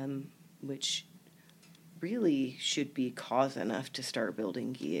 which really should be cause enough to start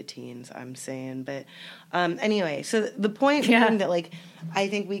building guillotines, I'm saying. But anyway, so the point being that, like, I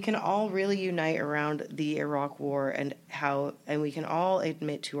think we can all really unite around the Iraq War and we can all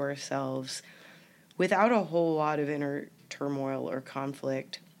admit to ourselves, without a whole lot of inner turmoil or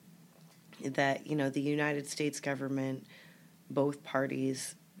conflict, that, you know, the United States government, both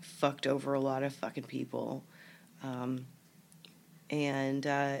parties, fucked over a lot of fucking people. And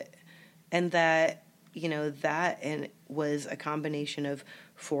that, you know, that was a combination of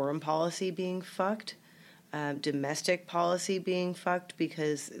foreign policy being fucked, domestic policy being fucked,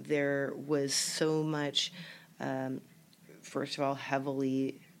 because there was so much, first of all,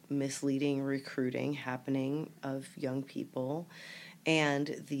 heavily misleading recruiting happening of young people,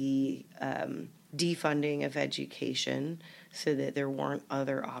 and the defunding of education, so that there weren't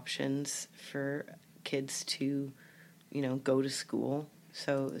other options for kids to, you know, go to school.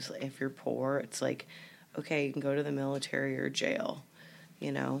 So if you're poor, it's like, okay, you can go to the military or jail,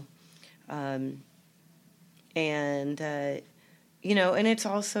 you know. You know, and it's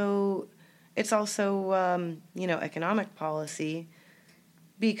also you know, economic policy,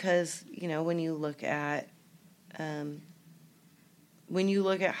 because, you know, when you look at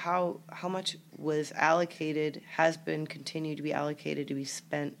how much was allocated, has been continued to be allocated to be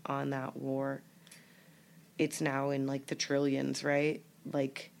spent on that war, it's now in like the trillions, right?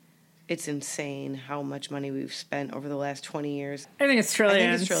 Like, it's insane how much money we've spent over the last 20 years. I think it's trillions. I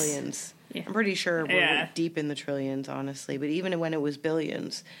think it's trillions. Yeah. I'm pretty sure we're deep in the trillions, honestly. But even when it was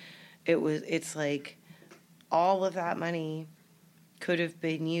billions, it's like all of that money could have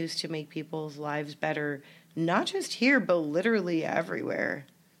been used to make people's lives better, not just here, but literally everywhere.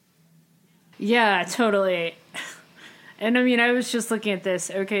 Yeah, totally. And I mean, I was just looking at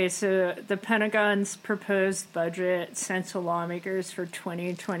this. Okay, so the Pentagon's proposed budget sent to lawmakers for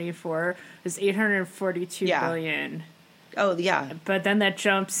 2024 is $842 billion. Oh, yeah. But then that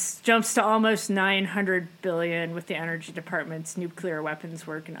jumps to almost $900 billion with the Energy Department's nuclear weapons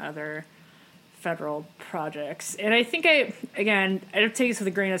work and other federal projects. And I think I don't take this with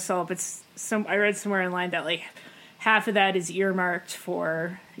a grain of salt, but I read somewhere in line that like half of that is earmarked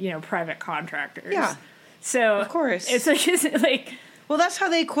for, private contractors. Yeah. So of course it's like well, that's how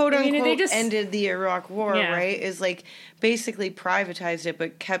they quote unquote they just ended the Iraq War, right? Is like basically privatized it,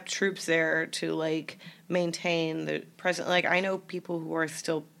 but kept troops there to like maintain the present. Like I know people who are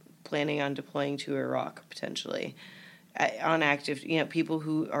still planning on deploying to Iraq potentially on active, people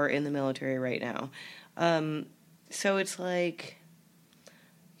who are in the military right now. So it's like,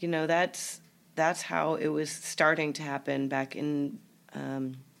 that's how it was starting to happen back in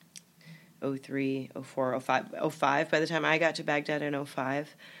 03, 04, 05. By the time I got to Baghdad in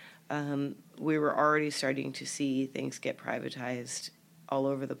 05, we were already starting to see things get privatized all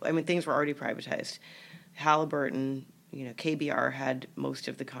over things were already privatized. Halliburton, KBR had most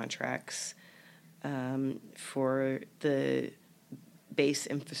of the contracts for the base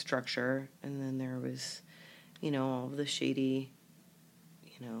infrastructure, and then there was, all of the shady,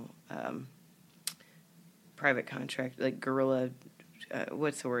 private contract, like guerrilla,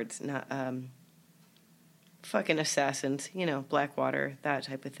 what's the word? It's not, fucking assassins, Blackwater, that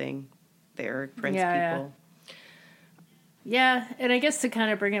type of thing. The Eric Prince people. Yeah, and I guess to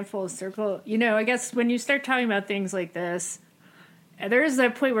kind of bring it full circle, I guess when you start talking about things like this, there is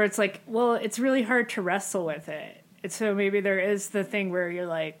that point where it's like, well, it's really hard to wrestle with it. And so maybe there is the thing where you're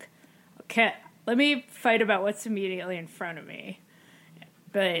like, okay, let me fight about what's immediately in front of me.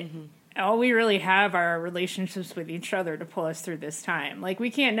 But all we really have are our relationships with each other to pull us through this time. Like,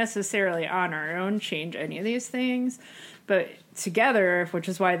 we can't necessarily on our own change any of these things, but together, which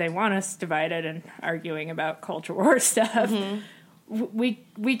is why they want us divided and arguing about culture war stuff,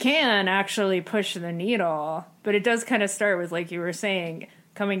 we can actually push the needle. But it does kind of start with, like you were saying,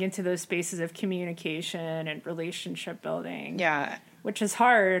 coming into those spaces of communication and relationship building. Yeah. Which is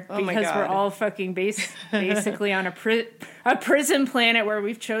hard because we're all fucking basically on a prison planet where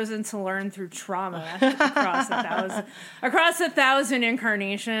we've chosen to learn through trauma across a thousand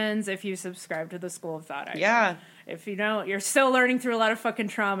incarnations. If you subscribe to the school of thought, if you don't, you're still learning through a lot of fucking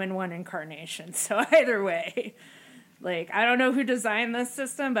trauma in one incarnation. So either way, like, I don't know who designed this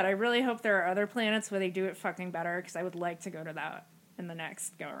system, but I really hope there are other planets where they do it fucking better, because I would like to go to that in the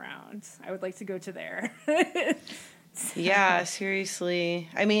next go around. I would like to go to there. Yeah, seriously.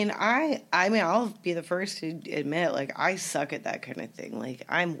 I'll be the first to admit, like, I suck at that kind of thing. Like,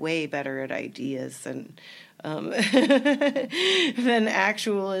 I'm way better at ideas than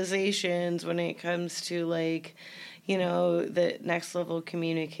actualizations when it comes to, like, the next level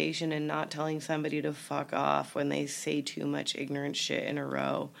communication and not telling somebody to fuck off when they say too much ignorant shit in a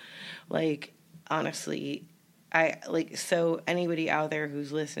row. Like, honestly, so anybody out there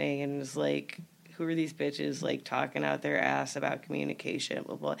who's listening and is like, who are these bitches, like, talking out their ass about communication,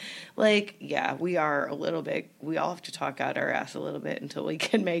 blah, blah. Like, yeah, we all have to talk out our ass a little bit until we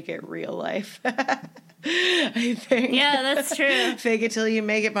can make it real life. I think. Yeah, that's true. Fake it till you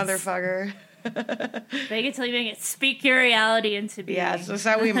make it, motherfucker. Fake it till you make it. Speak your reality into being. Yeah, so that's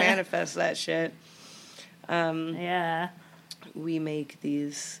how we manifest that shit. Yeah. We make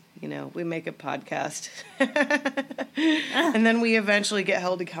these, we make a podcast. And then we eventually get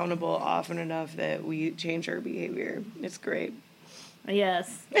held accountable often enough that we change our behavior. It's great.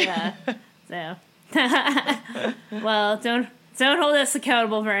 Yes. Yeah. So. Well, don't hold us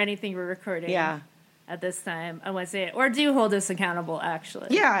accountable for anything we're recording. Yeah. At this time, I want to say it. Or do hold us accountable, actually.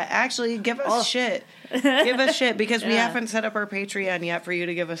 Yeah, actually, give us shit. Give us shit, because we haven't set up our Patreon yet for you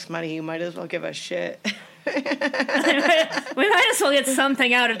to give us money. You might as well give us shit. We might as well get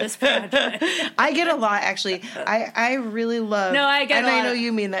something out of this project. I get a lot, actually. I really love... No, I get a lot. I know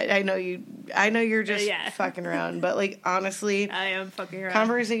you mean that. I know you're just fucking around. But, like, honestly... I am fucking around.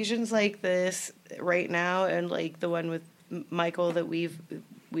 Conversations like this right now, and, like, the one with Michael that we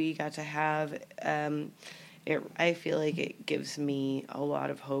got to have, I feel like it gives me a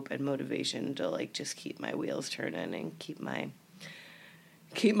lot of hope and motivation to, like, just keep my wheels turning and keep my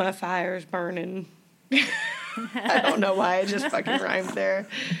fires burning. I don't know why I just fucking rhymed there.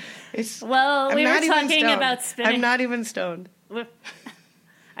 Well, we were talking about spinning. I'm not even stoned.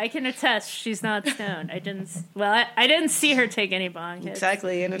 I can attest she's not stoned. I didn't see her take any bong hits.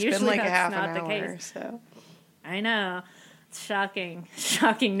 Exactly, and it's Usually been like a half an the hour. case. So I know. It's shocking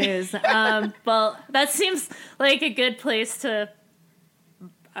news. Well, that seems like a good place to.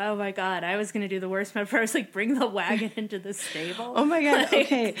 Oh my God, I was going to do the worst metaphor. I was like, bring the wagon into the stable. Oh my God,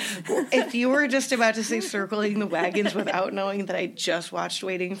 okay. If you were just about to say circling the wagons without knowing that I just watched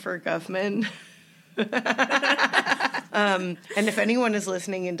Waiting for Guffman. And if anyone is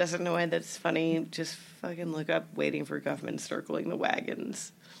listening and doesn't know why that's funny, just fucking look up Waiting for Guffman circling the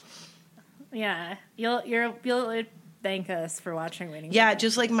wagons. Yeah, you'll thank us for watching Waiting. Yeah,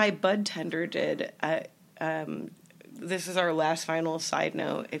 just like my bud tender did. This is our last final side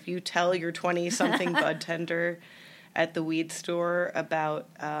note. If you tell your 20-something bud tender at the weed store about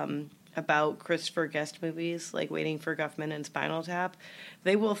Christopher Guest movies like Waiting for Guffman and Spinal Tap,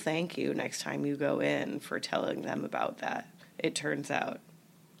 they will thank you next time you go in for telling them about that. It turns out.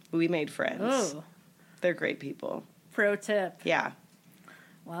 We made friends. Ooh. They're great people. Pro tip. Yeah.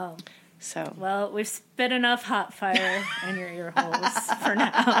 Wow. So. Well, we've spit enough hot fire in your ear holes for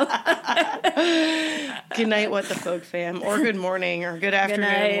now. Good night, What the Folk fam. Or good morning or good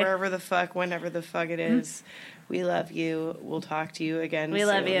afternoon, wherever the fuck, whenever the fuck it is. We love you. We'll talk to you again soon.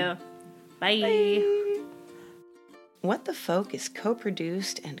 Love you. Bye. Bye. What the Folk is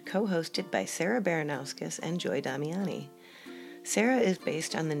co-produced and co-hosted by Sarah Baranowskis and Joy Damiani. Sarah is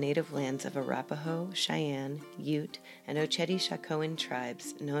based on the native lands of Arapaho, Cheyenne, Ute, and Oceti-Sakowin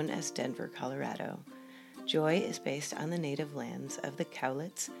tribes known as Denver, Colorado. Joy is based on the native lands of the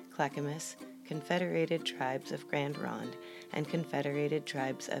Cowlitz, Clackamas, Confederated Tribes of Grand Ronde, and Confederated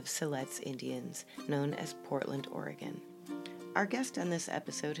Tribes of Siletz Indians known as Portland, Oregon. Our guest on this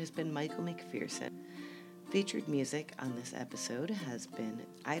episode has been Michael McPhearson. Featured music on this episode has been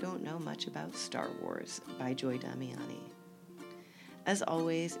I Don't Know Much About Star Wars by Joy Damiani. As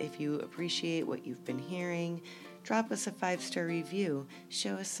always, if you appreciate what you've been hearing, drop us a 5-star review.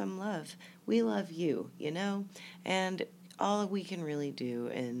 Show us some love. We love you, and all we can really do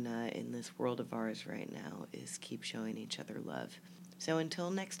in this world of ours right now is keep showing each other love. So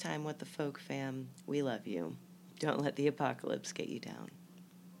until next time, What the Folk fam, we love you. Don't let the apocalypse get you down.